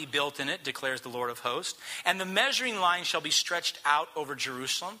shall be built in it, declares the Lord of hosts. And the measuring line shall be stretched out over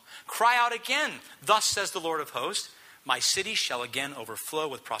Jerusalem. Cry out again, thus says the Lord of hosts. My city shall again overflow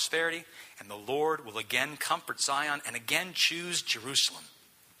with prosperity, and the Lord will again comfort Zion and again choose Jerusalem.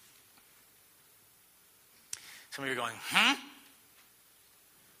 Some of you are going,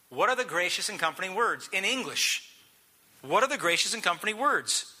 What are the gracious and comforting words in English? What are the gracious and comforting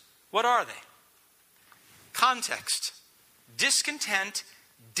words? What are they? Context. Discontent,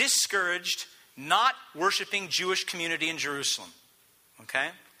 discouraged, not worshiping Jewish community in Jerusalem. Okay?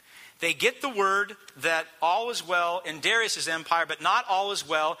 They get the word that all is well in Darius' empire, but not all is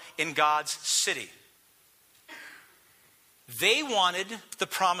well in God's city. They wanted the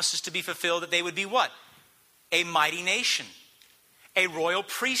promises to be fulfilled, that they would be what? A mighty nation, a royal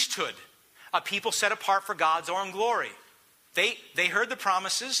priesthood, a people set apart for God's own glory. They heard the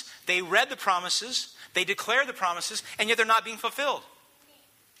promises, they read the promises, they declared the promises, and yet they're not being fulfilled.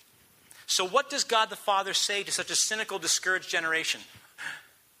 So what does God the Father say to such a cynical, discouraged generation?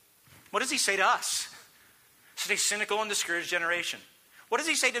 What does he say to us? Such a cynical and discouraged generation. What does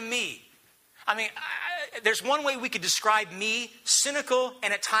he say to me? I mean, there's one way we could describe me: cynical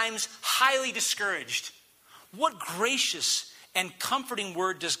and at times highly discouraged. What gracious and comforting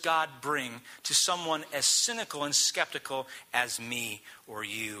word does God bring to someone as cynical and skeptical as me or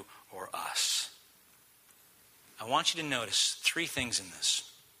you or us? I want you to notice three things in this.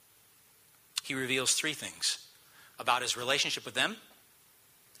 He reveals three things about his relationship with them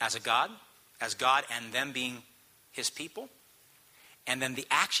as God and them being his people, and then the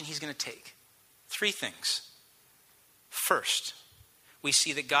action he's going to take. Three things. First, we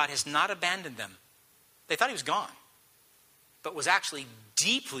see that God has not abandoned them. They thought he was gone, but was actually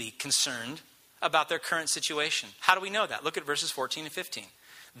deeply concerned about their current situation. How do we know that? Look at verses 14 and 15.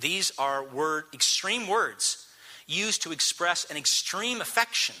 These are extreme words used to express an extreme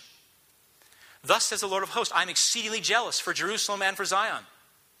affection. Thus says the Lord of hosts, I'm exceedingly jealous for Jerusalem and for Zion.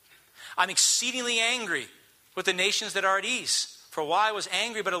 I'm exceedingly angry with the nations that are at ease. For while I was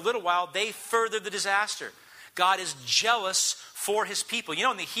angry but a little while, they furthered the disaster. God is jealous for his people. You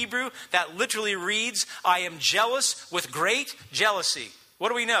know, in the Hebrew, that literally reads, I am jealous with great jealousy. What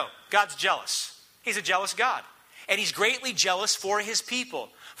do we know? God's jealous. He's a jealous God. And he's greatly jealous for his people,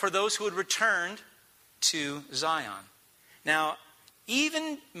 for those who had returned to Zion. Now,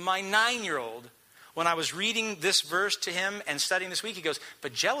 even my 9-year-old, when I was reading this verse to him and studying this week, he goes,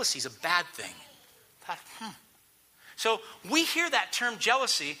 but jealousy is a bad thing. I thought, So we hear that term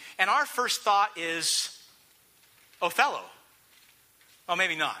jealousy, and our first thought is Othello. Oh,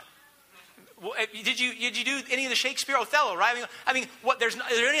 maybe not. Did you do any of the Shakespeare? Othello, right? I mean, is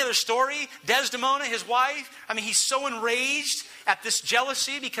there any other story? Desdemona, his wife. I mean, he's so enraged at this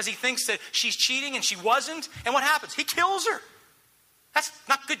jealousy because he thinks that she's cheating and she wasn't. And what happens? He kills her. That's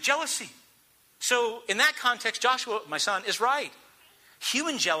not good jealousy. So in that context, Joshua, my son, is right.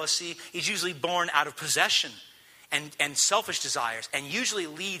 Human jealousy is usually born out of possession and selfish desires, and usually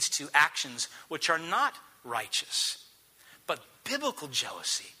leads to actions which are not righteous. But biblical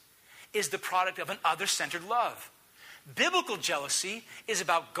jealousy is the product of an other-centered love. Biblical jealousy is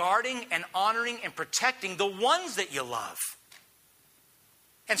about guarding and honoring and protecting the ones that you love.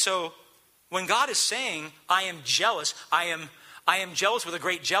 And so when God is saying, I am jealous, I am jealous with a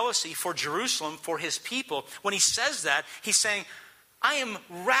great jealousy for Jerusalem, for his people, when he says that, he's saying, I am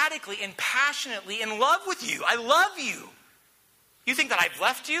radically and passionately in love with you. I love you. You think that I've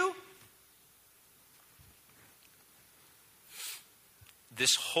left you?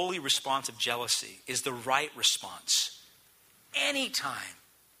 This holy response of jealousy is the right response. Anytime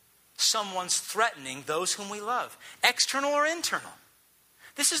someone's threatening those whom we love, external or internal.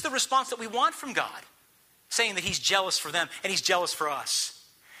 This is the response that we want from God, saying that he's jealous for them and he's jealous for us.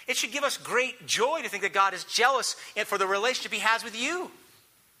 It should give us great joy to think that God is jealous for the relationship he has with you.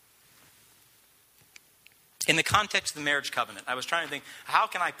 In the context of the marriage covenant, I was trying to think, how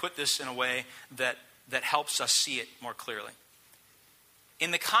can I put this in a way that helps us see it more clearly?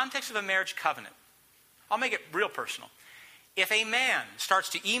 In the context of a marriage covenant, I'll make it real personal. If a man starts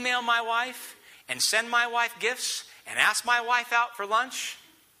to email my wife and send my wife gifts and ask my wife out for lunch,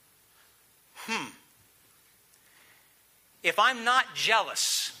 if I'm not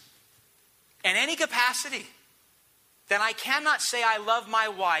jealous in any capacity, then I cannot say I love my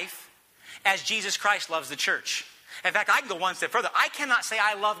wife as Jesus Christ loves the church. In fact, I can go one step further. I cannot say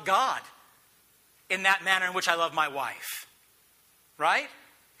I love God in that manner in which I love my wife. right?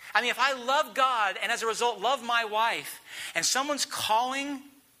 I mean, if I love God and as a result love my wife, and someone's calling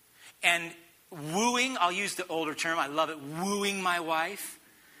and wooing, I'll use the older term, I love it, wooing my wife,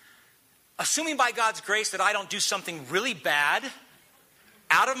 assuming by God's grace that I don't do something really bad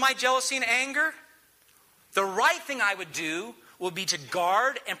out of my jealousy and anger, the right thing I would do will be to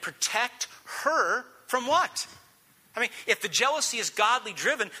guard and protect her from what? I mean, if the jealousy is godly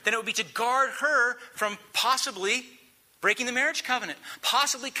driven, then it would be to guard her from possibly breaking the marriage covenant,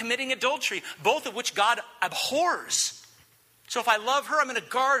 possibly committing adultery, both of which God abhors. So if I love her, I'm going to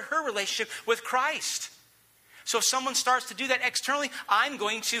guard her relationship with Christ. So if someone starts to do that externally, I'm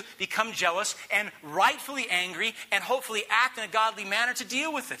going to become jealous and rightfully angry and hopefully act in a godly manner to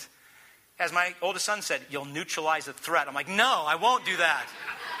deal with it. As my oldest son said, you'll neutralize the threat. I'm like, no, I won't do that.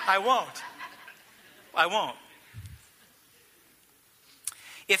 I won't.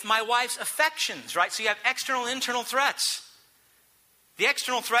 If my wife's affections, right? So you have external and internal threats. The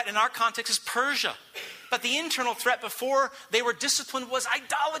external threat in our context is Persia. But the internal threat before they were disciplined was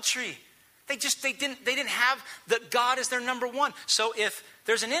idolatry. They didn't have that God as their number one. So if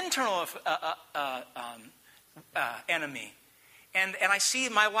there's an internal enemy, and I see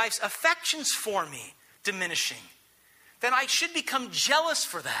my wife's affections for me diminishing, then I should become jealous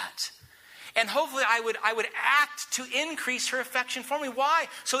for that. And hopefully I would act to increase her affection for me. Why?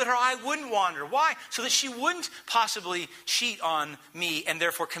 So that her eye wouldn't wander. Why? So that she wouldn't possibly cheat on me and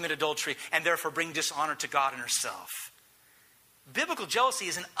therefore commit adultery and therefore bring dishonor to God and herself. Biblical jealousy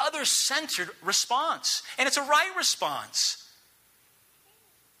is an other-centered response. And it's a right response.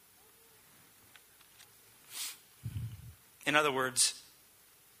 In other words,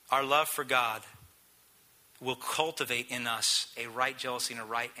 our love for God will cultivate in us a right jealousy and a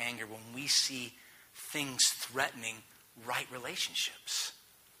right anger when we see things threatening right relationships.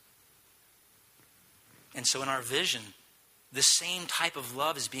 And so in our vision, the same type of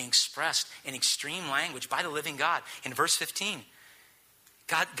love is being expressed in extreme language by the living God. In verse 15,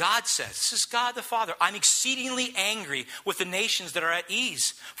 God says, this is God the Father, I'm exceedingly angry with the nations that are at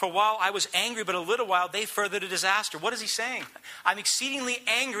ease. For while I was angry but a little while, they furthered a disaster. What is he saying? I'm exceedingly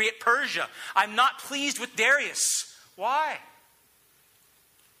angry at Persia. I'm not pleased with Darius. Why?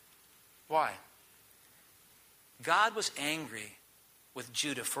 Why? God was angry with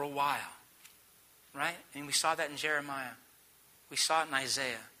Judah for a while. Right? And we saw that in Jeremiah. We saw it in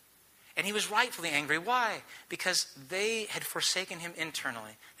Isaiah. And he was rightfully angry. Why? Because they had forsaken him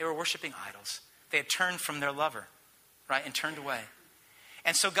internally. They were worshiping idols. They had turned from their lover, right, and turned away.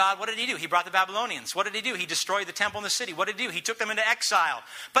 And so God, what did he do? He brought the Babylonians. What did he do? He destroyed the temple and the city. What did he do? He took them into exile,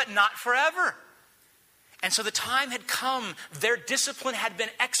 but not forever. And so the time had come. Their discipline had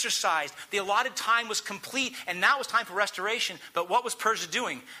been exercised. The allotted time was complete, and now it was time for restoration. But what was Persia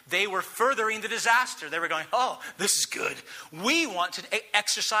doing? They were furthering the disaster. They were going, oh, this is good. We want to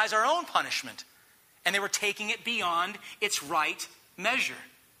exercise our own punishment. And they were taking it beyond its right measure.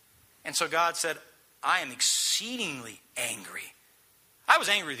 And so God said, I am exceedingly angry. I was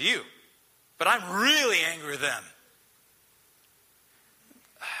angry with you, but I'm really angry with them.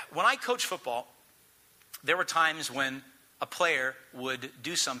 When I coach football, there were times when a player would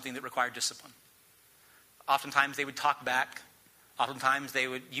do something that required discipline. Oftentimes they would talk back. Oftentimes they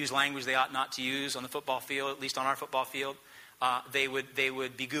would use language they ought not to use on the football field, at least on our football field. They would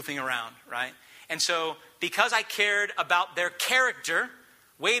be goofing around, right? And so because I cared about their character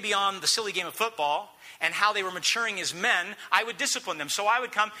way beyond the silly game of football and how they were maturing as men, I would discipline them. So I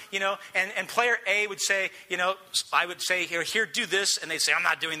would come, and player A would say, I would say, here, do this. And they'd say, I'm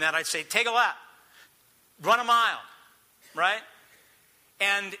not doing that. I'd say, take a lap. Run a mile, right?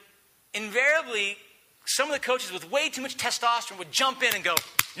 And invariably, some of the coaches with way too much testosterone would jump in and go,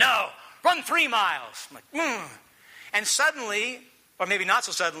 no, run 3 miles. I'm like, And suddenly, or maybe not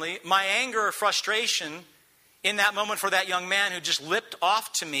so suddenly, my anger or frustration in that moment for that young man who just lipped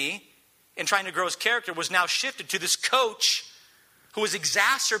off to me in trying to grow his character was now shifted to this coach who was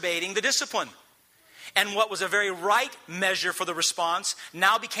exacerbating the discipline. And what was a very right measure for the response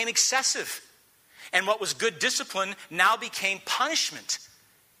now became excessive. And what was good discipline now became punishment.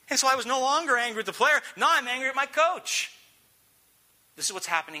 And so I was no longer angry at the player. Now I'm angry at my coach. This is what's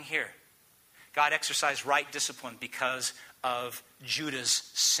happening here. God exercised right discipline because of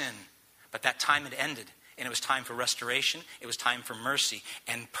Judah's sin. But that time had ended. And it was time for restoration. It was time for mercy.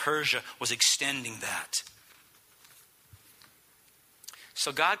 And Persia was extending that.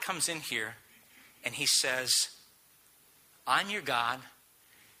 So God comes in here and he says, I'm your God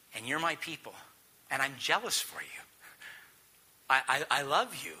and you're my people. And I'm jealous for you. I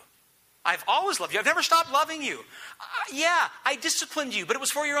love you. I've always loved you. I've never stopped loving you. Yeah, I disciplined you, but it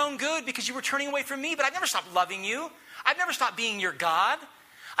was for your own good because you were turning away from me. But I've never stopped loving you. I've never stopped being your God.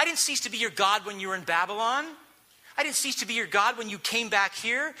 I didn't cease to be your God when you were in Babylon. I didn't cease to be your God when you came back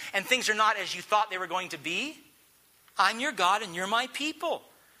here and things are not as you thought they were going to be. I'm your God and you're my people.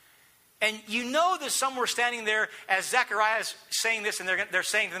 And you know there's somewhere standing there as Zechariah is saying this, and they're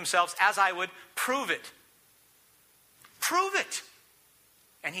saying to themselves, as I would, prove it. Prove it.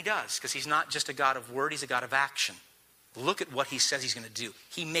 And he does, because he's not just a God of word, he's a God of action. Look at what he says he's going to do.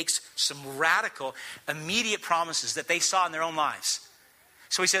 He makes some radical, immediate promises that they saw in their own lives.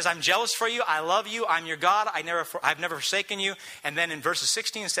 So he says, I'm jealous for you, I love you, I'm your God, I've never forsaken you. And then in verses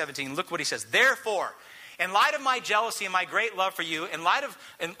 16 and 17, look what he says. Therefore, in light of my jealousy and my great love for you, in light of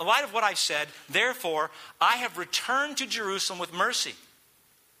what I've said, therefore, I have returned to Jerusalem with mercy.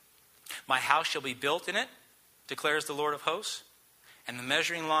 My house shall be built in it, declares the Lord of hosts, and the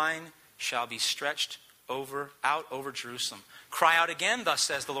measuring line shall be stretched out over Jerusalem. Cry out again, thus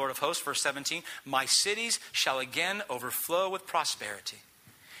says the Lord of hosts, verse 17, my cities shall again overflow with prosperity.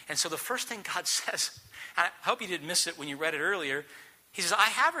 And so the first thing God says, and I hope you didn't miss it when you read it earlier, he says, I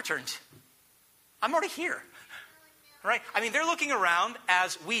have returned. I'm already here. Right? I mean, they're looking around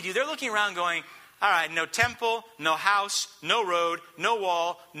as we do. They're looking around going, all right, no temple, no house, no road, no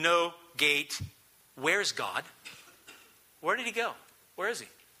wall, no gate. Where's God? Where did he go? Where is he?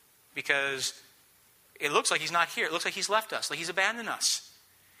 Because it looks like he's not here. It looks like he's left us, like he's abandoned us.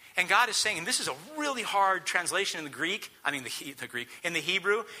 And God is saying, and this is a really hard translation in the Greek, in the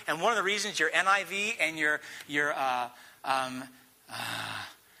Hebrew, and one of the reasons your NIV and your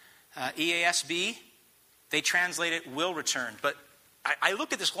EASB, they translate it will return. But I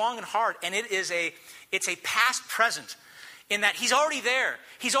looked at this long and hard, and it's a past present in that he's already there.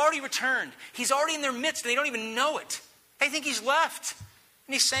 He's already returned. He's already in their midst, and they don't even know it. They think he's left.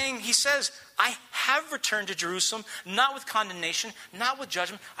 And he says, I have returned to Jerusalem, not with condemnation, not with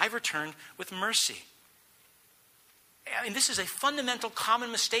judgment. I've returned with mercy. I mean, this is a fundamental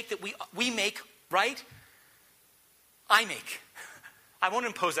common mistake that we make, right? I make. I won't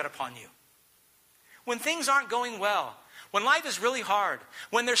impose that upon you. When things aren't going well, when life is really hard,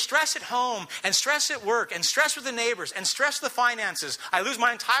 when there's stress at home and stress at work and stress with the neighbors and stress with the finances, I lose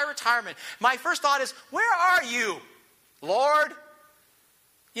my entire retirement, my first thought is, where are you, Lord?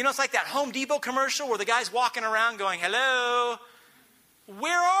 You know, it's like that Home Depot commercial where the guy's walking around going, hello,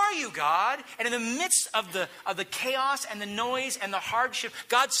 where are you, God? And in the midst of the chaos and the noise and the hardship,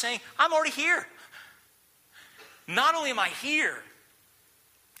 God's saying, I'm already here. Not only am I here,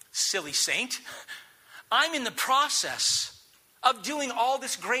 silly saint, I'm in the process of doing all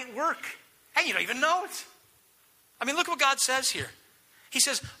this great work. And you don't even know it. I mean, look what God says here. He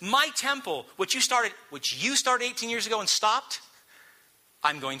says, my temple, which you started 18 years ago and stopped,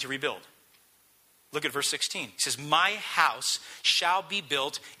 I'm going to rebuild. Look at verse 16. He says, my house shall be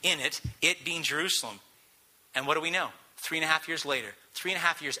built in it being Jerusalem. And what do we know? 3.5 years later,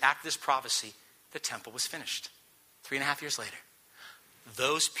 3.5 years after this prophecy, the temple was finished. 3.5 years later.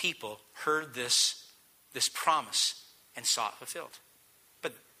 Those people heard this promise and saw it fulfilled.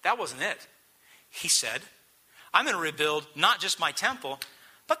 But that wasn't it. He said, I'm going to rebuild not just my temple,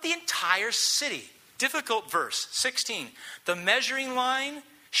 but the entire city. Difficult verse, 16. The measuring line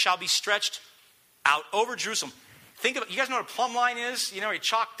shall be stretched out over Jerusalem. Think of it. You guys know what a plumb line is? You know, you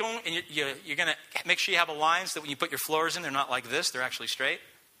chalk and you're going to make sure you have a line so that when you put your floors in, they're not like this. They're actually straight.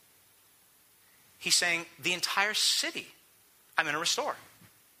 He's saying the entire city I'm going to restore.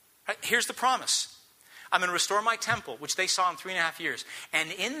 Right? Here's the promise. I'm going to restore my temple, which they saw in 3.5 years.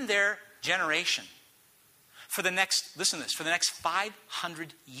 And in their generation, for the next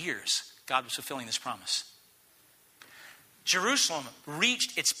 500 years, God was fulfilling this promise. Jerusalem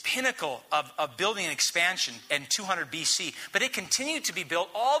reached its pinnacle of building and expansion in 200 BC, but it continued to be built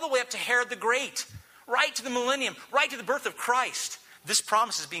all the way up to Herod the Great, right to the millennium, right to the birth of Christ. This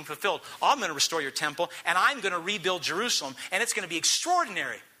promise is being fulfilled. I'm going to restore your temple, and I'm going to rebuild Jerusalem, and it's going to be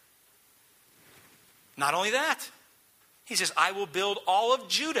extraordinary. Not only that, he says, I will build all of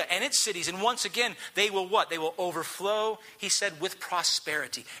Judah and its cities, and once again, they will what? They will overflow, he said, with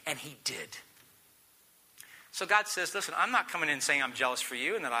prosperity. And he did. So God says, listen, I'm not coming in saying I'm jealous for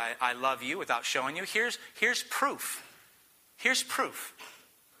you and that I love you without showing you. Here's proof. Here's proof.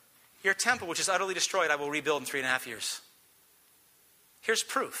 Your temple, which is utterly destroyed, I will rebuild in 3.5 years. Here's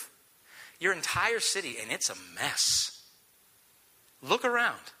proof. Your entire city, and it's a mess. Look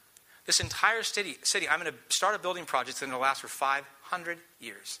around. This entire city, I'm going to start a building project that's going to last for 500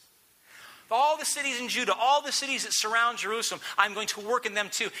 years. All the cities in Judah, all the cities that surround Jerusalem, I'm going to work in them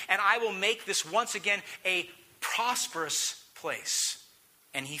too. And I will make this once again a prosperous place.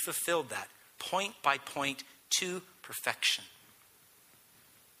 And he fulfilled that point by point to perfection.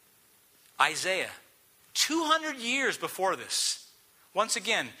 Isaiah, 200 years before this. Once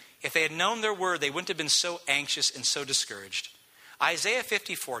again, if they had known their word, they wouldn't have been so anxious and so discouraged. Isaiah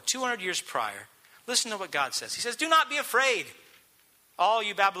 54, 200 years prior, listen to what God says. He says, do not be afraid, all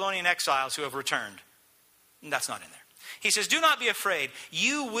you Babylonian exiles who have returned. And that's not in there. He says, do not be afraid.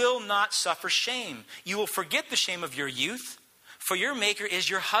 You will not suffer shame. You will forget the shame of your youth, for your Maker is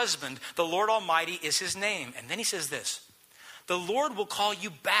your husband. The Lord Almighty is his name. And then he says this, the Lord will call you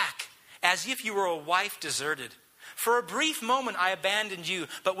back as if you were a wife deserted. For a brief moment I abandoned you,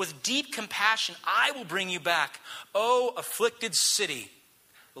 but with deep compassion I will bring you back. O afflicted city,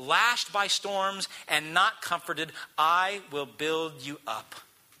 lashed by storms and not comforted, I will build you up.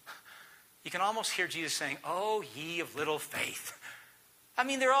 You can almost hear Jesus saying, oh, ye of little faith. I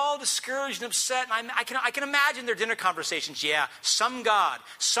mean, they're all discouraged and upset. And I can imagine their dinner conversations. Yeah, some God,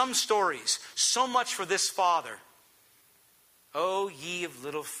 some stories, so much for this Father. Oh, ye of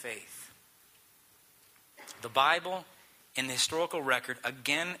little faith. The Bible and the historical record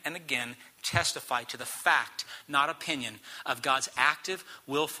again and again testify to the fact, not opinion, of God's active,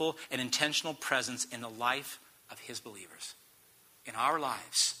 willful, and intentional presence in the life of his believers. In our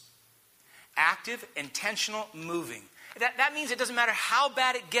lives. Active, intentional, moving. That means it doesn't matter how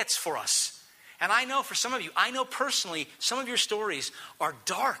bad it gets for us. And I know for some of you, I know personally, some of your stories are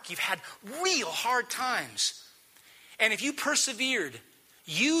dark. You've had real hard times. And if you persevered,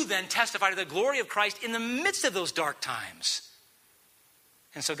 you then testify to the glory of Christ in the midst of those dark times.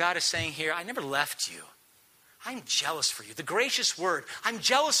 And so God is saying here, I never left you. I'm jealous for you. The gracious word, I'm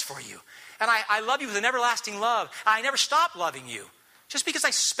jealous for you. And I love you with an everlasting love. I never stop loving you. Just because I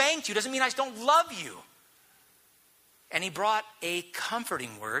spanked you doesn't mean I don't love you. And he brought a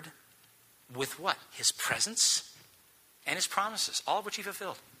comforting word with what? His presence and his promises, all of which he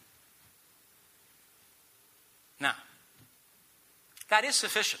fulfilled. Now, that is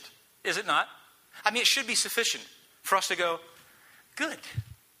sufficient, is it not? I mean, it should be sufficient for us to go, good.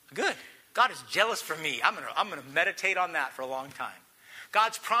 God is jealous for me. I'm going to meditate on that for a long time.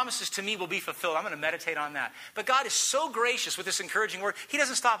 God's promises to me will be fulfilled. I'm going to meditate on that. But God is so gracious with this encouraging word. He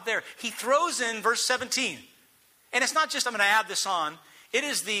doesn't stop there. He throws in verse 17. And it's not just, I'm going to add this on. It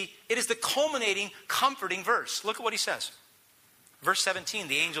is the culminating, comforting verse. Look at what he says. Verse 17,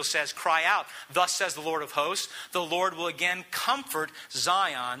 the angel says, cry out, thus says the Lord of hosts, the Lord will again comfort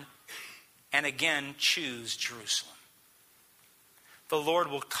Zion and again choose Jerusalem. The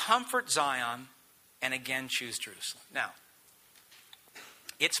Lord will comfort Zion and again choose Jerusalem. Now,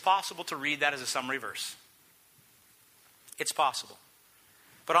 it's possible to read that as a summary verse. It's possible.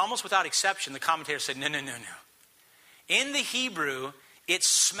 But almost without exception, the commentator said, no. In the Hebrew, it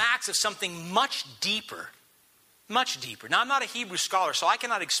smacks of something much deeper. Much deeper. Now, I'm not a Hebrew scholar, so I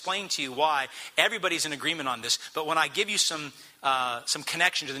cannot explain to you why everybody's in agreement on this. But when I give you some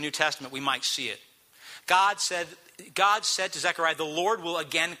connection to the New Testament, we might see it. God said to Zechariah, the Lord will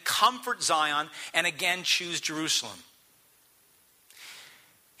again comfort Zion and again choose Jerusalem.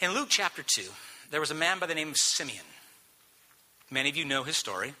 In Luke chapter 2, there was a man by the name of Simeon. Many of you know his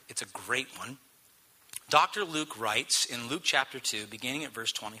story. It's a great one. Dr. Luke writes in Luke chapter 2, beginning at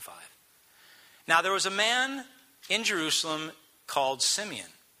verse 25. Now there was a man in Jerusalem called Simeon,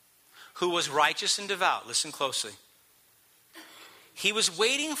 who was righteous and devout. Listen closely. He was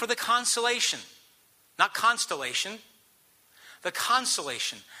waiting for the consolation, not constellation, the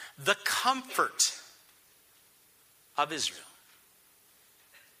consolation, the comfort of Israel.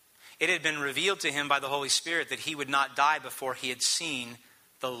 It had been revealed to him by the Holy Spirit that he would not die before he had seen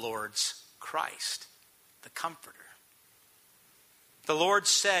the Lord's Christ, the Comforter. The Lord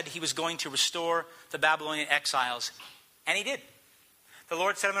said he was going to restore the Babylonian exiles, and he did. The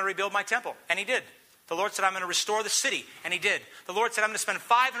Lord said, I'm going to rebuild my temple, and he did. The Lord said, I'm going to restore the city, and he did. The Lord said, I'm going to spend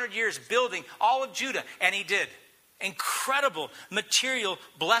 500 years building all of Judah, and he did. Incredible material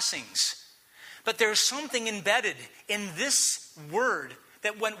blessings. But there's something embedded in this word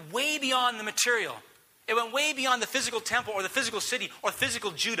that went way beyond the material. It went way beyond the physical temple or the physical city or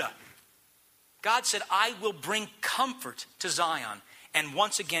physical Judah. God said, I will bring comfort to Zion and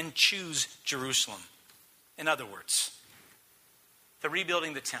once again choose Jerusalem. In other words, the rebuilding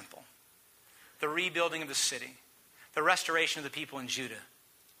of the temple, the rebuilding of the city, the restoration of the people in Judah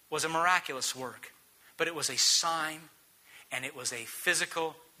was a miraculous work, but it was a sign and it was a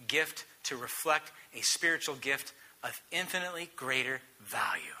physical gift to reflect a spiritual gift of infinitely greater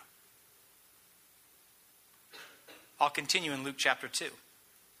value. I'll continue in Luke chapter 2.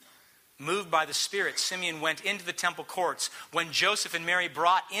 Moved by the Spirit, Simeon went into the temple courts when Joseph and Mary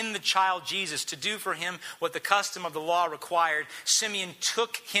brought in the child Jesus to do for him what the custom of the law required. Simeon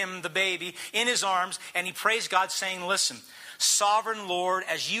took him, the baby, in his arms, and he praised God, saying, "Listen, Sovereign Lord,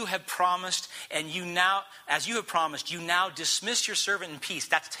 as you have promised, you now dismiss your servant in peace."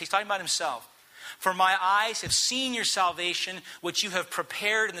 He's talking about himself. "For my eyes have seen your salvation, which you have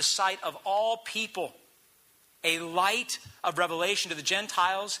prepared in the sight of all people, a light of revelation to the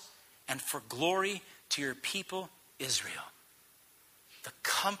Gentiles, and for glory to your people Israel." The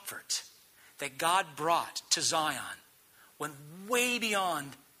comfort that God brought to Zion went way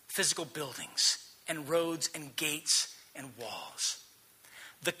beyond physical buildings and roads and gates and walls.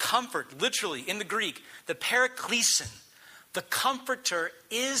 The comfort, literally in the Greek, the paraklesin, the comforter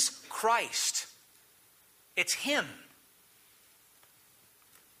is Christ. It's him.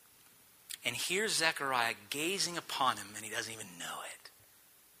 And here's Zechariah gazing upon him, and he doesn't even know it.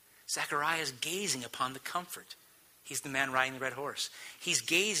 Zechariah is gazing upon the comfort. He's the man riding the red horse. He's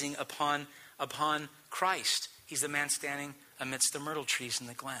gazing upon Christ. He's the man standing amidst the myrtle trees in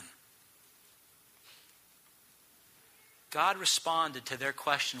the glen. God responded to their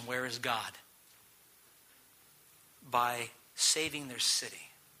question, "Where is God?" by saving their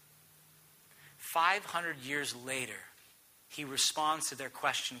city. 500 years later, he responds to their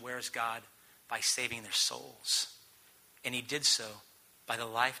question, "Where is God?" by saving their souls. And he did so by the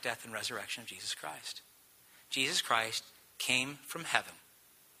life, death, and resurrection of Jesus Christ. Jesus Christ came from heaven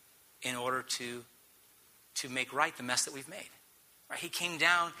in order to make right the mess that we've made. Right? He came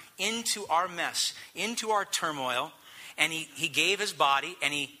down into our mess, into our turmoil, and he gave his body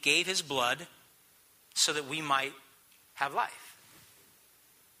and he gave his blood so that we might have life.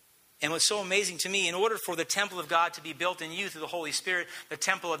 And what's so amazing to me, in order for the temple of God to be built in you through the Holy Spirit, the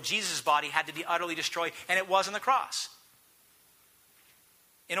temple of Jesus' body had to be utterly destroyed, and it was on the cross.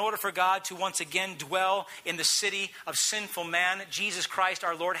 In order for God to once again dwell in the city of sinful man, Jesus Christ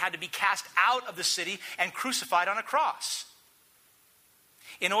our Lord had to be cast out of the city and crucified on a cross.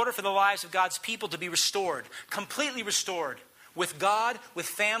 In order for the lives of God's people to be restored, completely restored, with God, with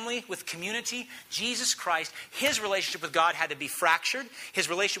family, with community, Jesus Christ, his relationship with God had to be fractured, his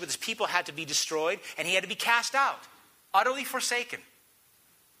relationship with his people had to be destroyed, and he had to be cast out, utterly forsaken.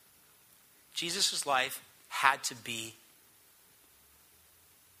 Jesus' life had to be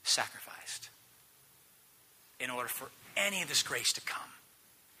sacrificed in order for any of this grace to come,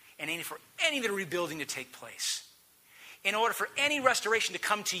 and for any of the rebuilding to take place, in order for any restoration to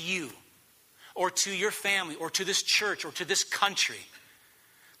come to you or to your family or to this church or to this country.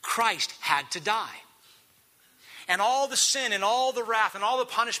 Christ had to die. And all the sin and all the wrath and all the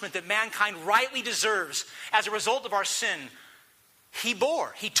punishment that mankind rightly deserves as a result of our sin, he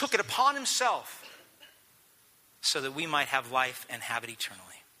bore. He took it upon himself so that we might have life and have it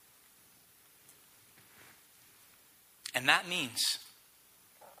eternally. And that means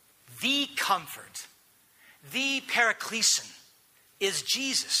the comfort, the paraklesin is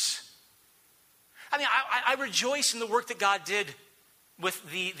Jesus. I mean, I rejoice in the work that God did with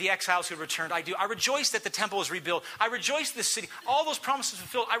the exiles who returned. I do. I rejoice that the temple was rebuilt. I rejoice the city. All those promises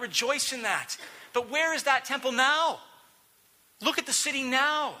fulfilled. I rejoice in that. But where is that temple now? Look at the city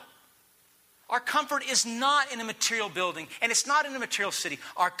now. Our comfort is not in a material building, and it's not in a material city.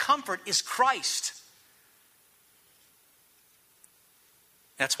 Our comfort is Christ.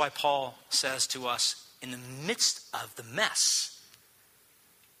 That's why Paul says to us, in the midst of the mess,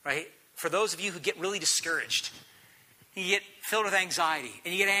 right? For those of you who get really discouraged, you get filled with anxiety,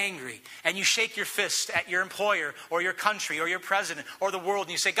 and you get angry, and you shake your fist at your employer, or your country, or your president, or the world,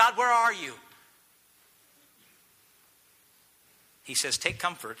 and you say, "God, where are you?" He says, take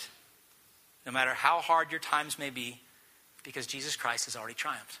comfort, no matter how hard your times may be, because Jesus Christ has already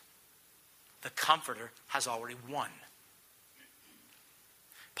triumphed. The Comforter has already won.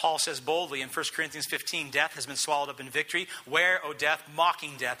 Paul says boldly in 1 Corinthians 15, death has been swallowed up in victory. Where, O death,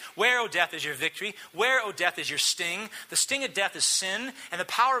 mocking death? Where, O death, is your victory? Where, O death, is your sting? The sting of death is sin, and the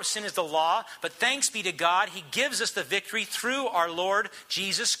power of sin is the law. But thanks be to God, he gives us the victory through our Lord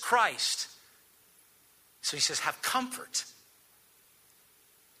Jesus Christ. So he says, have comfort.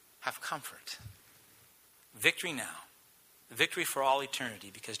 Have comfort. Victory now. Victory for all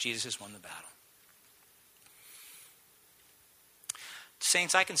eternity, because Jesus has won the battle.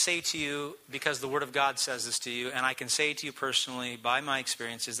 Saints, I can say to you, because the Word of God says this to you, and I can say to you personally by my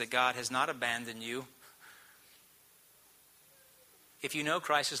experiences, that God has not abandoned you. If you know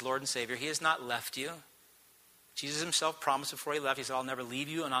Christ as Lord and Savior, he has not left you. Jesus himself promised before he left, he said, I'll never leave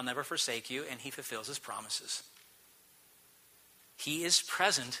you and I'll never forsake you, and he fulfills his promises. He is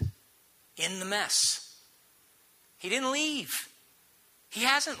present in the mess. He didn't leave. He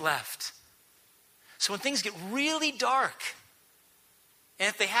hasn't left. So when things get really dark, and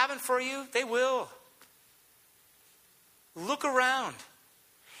if they haven't for you, they will. Look around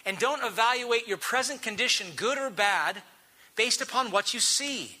and don't evaluate your present condition, good or bad, based upon what you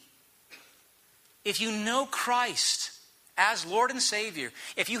see. If you know Christ as Lord and Savior,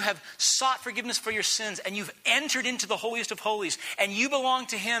 if you have sought forgiveness for your sins and you've entered into the holiest of holies and you belong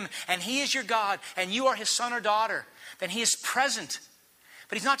to Him and He is your God and you are His son or daughter, then He is present.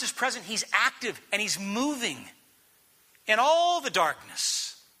 But He's not just present, He's active and He's moving in all the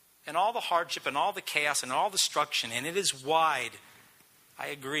darkness and all the hardship and all the chaos and all the destruction. And it is wide. I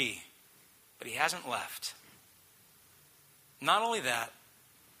agree. But He hasn't left. Not only that,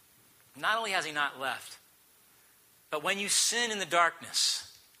 not only has He not left, but when you sin in the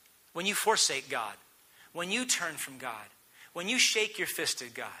darkness, when you forsake God, when you turn from God, when you shake your fist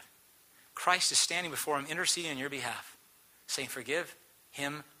at God, Christ is standing before Him, interceding on your behalf, saying, forgive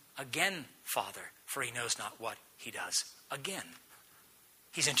him again, Father, for he knows not what he does. Again.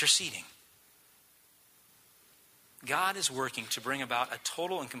 He's interceding. God is working to bring about a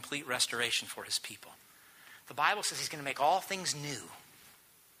total and complete restoration for His people. The Bible says He's going to make all things new.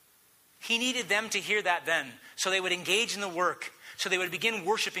 He needed them to hear that then, so they would engage in the work, so they would begin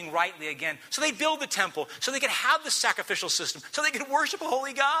worshiping rightly again, so they'd build the temple, so they could have the sacrificial system, so they could worship a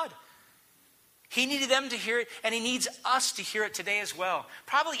holy God. He needed them to hear it, and He needs us to hear it today as well.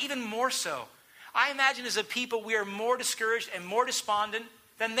 Probably even more so. I imagine as a people we are more discouraged and more despondent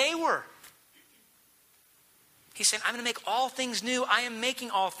than they were. He's saying, I'm going to make all things new. I am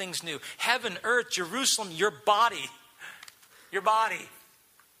making all things new. Heaven, earth, Jerusalem, your body. Your body.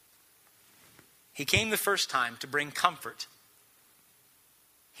 He came the first time to bring comfort.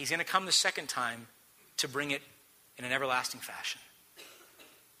 He's going to come the second time to bring it in an everlasting fashion.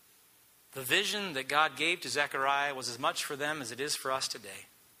 The vision that God gave to Zechariah was as much for them as it is for us today.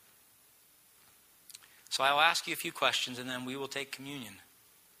 So I will ask you a few questions and then we will take communion.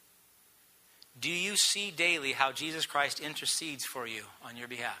 Do you see daily how Jesus Christ intercedes for you on your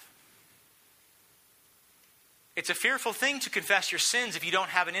behalf? It's a fearful thing to confess your sins if you don't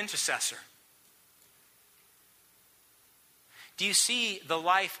have an intercessor. Do you see the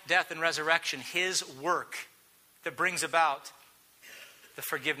life, death, and resurrection, His work that brings about the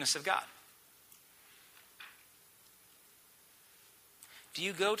forgiveness of God? Do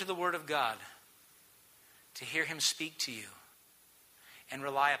you go to the Word of God to hear Him speak to you and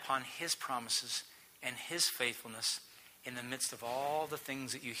rely upon His promises and His faithfulness in the midst of all the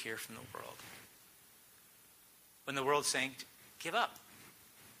things that you hear from the world? When the world's saying, give up.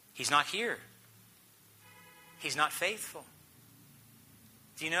 He's not here. He's not faithful.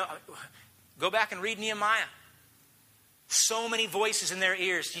 Do you know, go back and read Nehemiah. So many voices in their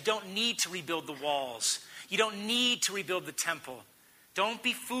ears. You don't need to rebuild the walls. You don't need to rebuild the temple. Don't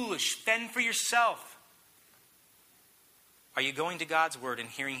be foolish. Fend for yourself. Are you going to God's Word and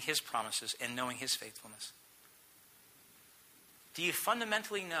hearing His promises and knowing His faithfulness? Do you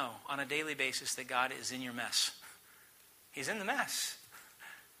fundamentally know on a daily basis that God is in your mess? He's in the mess.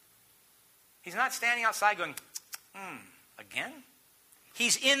 He's not standing outside going, again?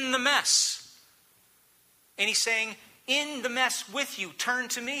 He's in the mess. And He's saying, in the mess with you, turn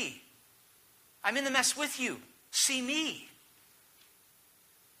to me. I'm in the mess with you. See me.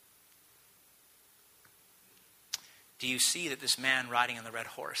 Do you see that this man riding on the red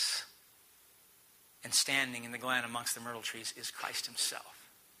horse and standing in the glen amongst the myrtle trees is Christ Himself?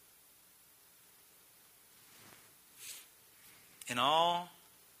 In all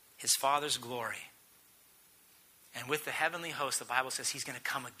His Father's glory. And with the heavenly host, the Bible says He's going to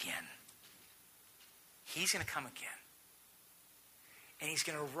come again. He's going to come again. And He's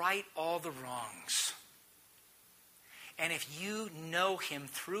going to right all the wrongs. And if you know Him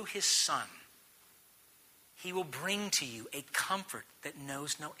through His Son, He will bring to you a comfort that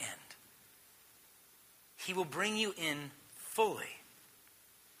knows no end. He will bring you in fully.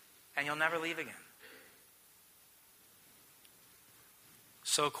 And you'll never leave again.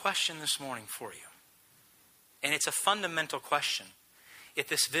 So a question this morning for you. And it's a fundamental question. If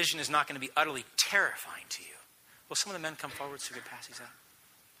this vision is not going to be utterly terrifying to you. Will some of the men come forward so we can pass these out?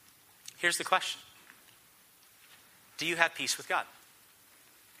 Here's the question. Do you have peace with God?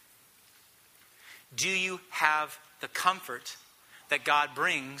 Do you have the comfort that God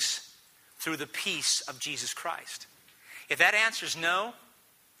brings through the peace of Jesus Christ? If that answer is no,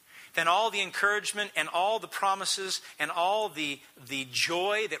 then all the encouragement and all the promises and all the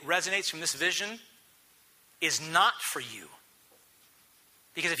joy that resonates from this vision is not for you.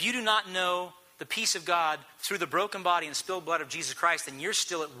 Because if you do not know the peace of God through the broken body and spilled blood of Jesus Christ, then you're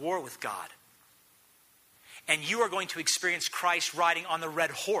still at war with God. and you are going to experience Christ riding on the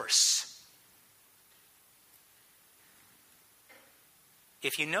red horse.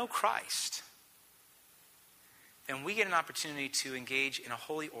 If you know Christ, then we get an opportunity to engage in a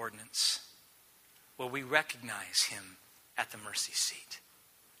holy ordinance where we recognize him at the mercy seat,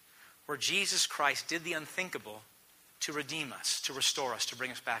 where Jesus Christ did the unthinkable to redeem us, to restore us, to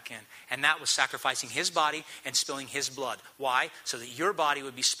bring us back in. And that was sacrificing his body and spilling his blood. Why? So that your body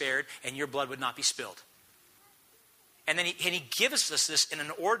would be spared and your blood would not be spilled. And then he gives us this in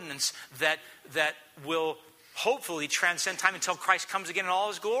an ordinance that will hopefully transcend time until Christ comes again in all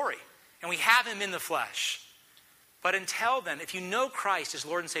his glory. And we have him in the flesh. But until then, if you know Christ as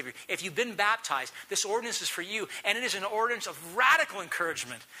Lord and Savior, if you've been baptized, this ordinance is for you. And it is an ordinance of radical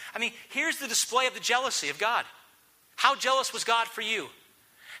encouragement. I mean, here's the display of the jealousy of God. How jealous was God for you?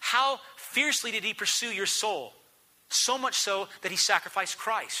 How fiercely did he pursue your soul? So much so that he sacrificed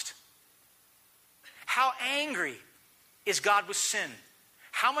Christ. How angry is God with sin?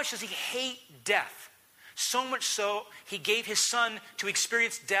 How much does he hate death? So much so, he gave his son to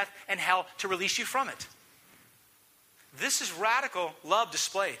experience death and hell to release you from it. This is radical love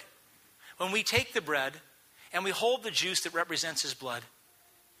displayed. When we take the bread and we hold the juice that represents his blood,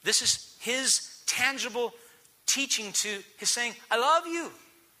 this is his tangible teaching to his saying, I love you.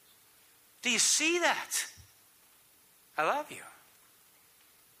 Do you see that? I love you.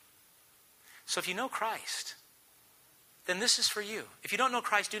 So if you know Christ, then this is for you. If you don't know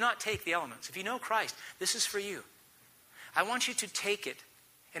Christ, do not take the elements. If you know Christ, this is for you. I want you to take it,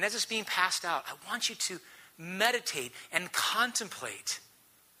 and as it's being passed out, I want you to meditate and contemplate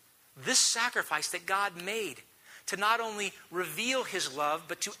this sacrifice that God made to not only reveal his love,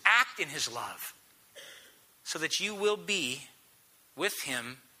 but to act in his love, so that you will be with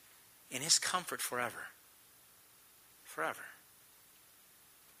him in his comfort forever. Forever.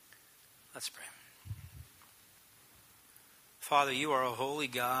 Let's pray. Father, you are a holy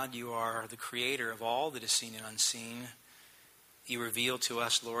God. You are the creator of all that is seen and unseen. You reveal to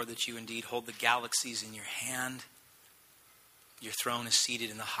us, Lord, that you indeed hold the galaxies in your hand. Your throne is seated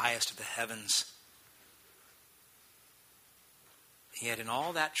in the highest of the heavens. Yet in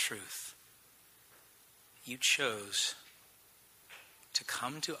all that truth, you chose to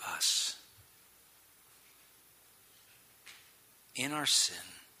come to us in our sin,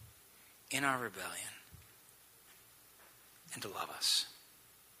 in our rebellion, and to love us.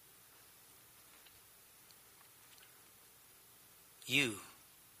 You,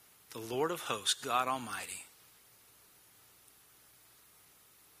 the Lord of hosts, God Almighty,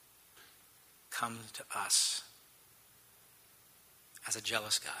 come to us as a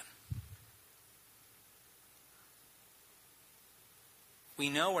jealous God. We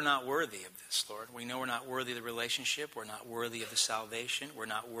know we're not worthy of this, Lord. We know we're not worthy of the relationship. We're not worthy of the salvation. We're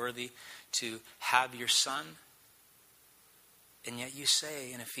not worthy to have your Son. And yet you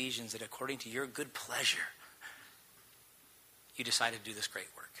say in Ephesians that according to your good pleasure, you decided to do this great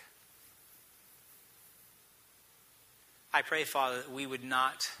work. I pray, Father, that we would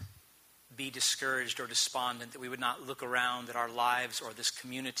not be discouraged or despondent, that we would not look around at our lives or this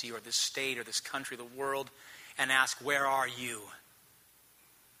community or this state or this country, the world, and ask, where are you?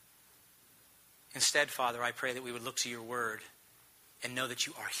 Instead, Father, I pray that we would look to your word and know that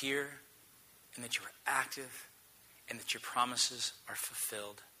you are here and that you are active and that your promises are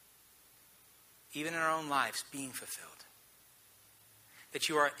fulfilled. Even in our own lives, being fulfilled. That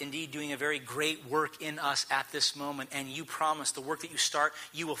you are indeed doing a very great work in us at this moment, and you promise the work that you start,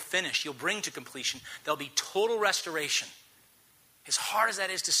 you will finish. You'll bring to completion. There'll be total restoration. As hard as that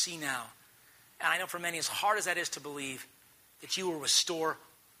is to see now, and I know for many, as hard as that is to believe, that you will restore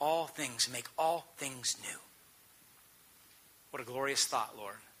all things, make all things new. What a glorious thought,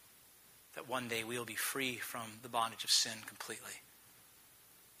 Lord, that one day we'll be free from the bondage of sin completely,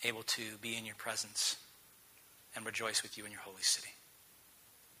 able to be in your presence and rejoice with you in your holy city.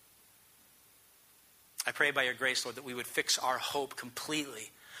 I pray by your grace, Lord, that we would fix our hope completely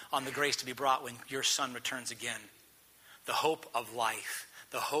on the grace to be brought when your Son returns again. The hope of life,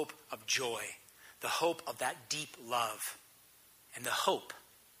 the hope of joy, the hope of that deep love, and the hope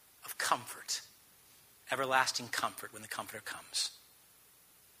of comfort, everlasting comfort when the Comforter comes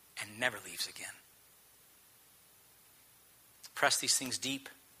and never leaves again. Press these things deep,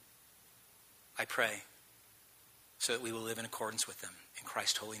 I pray, so that we will live in accordance with them. In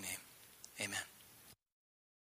Christ's holy name, amen.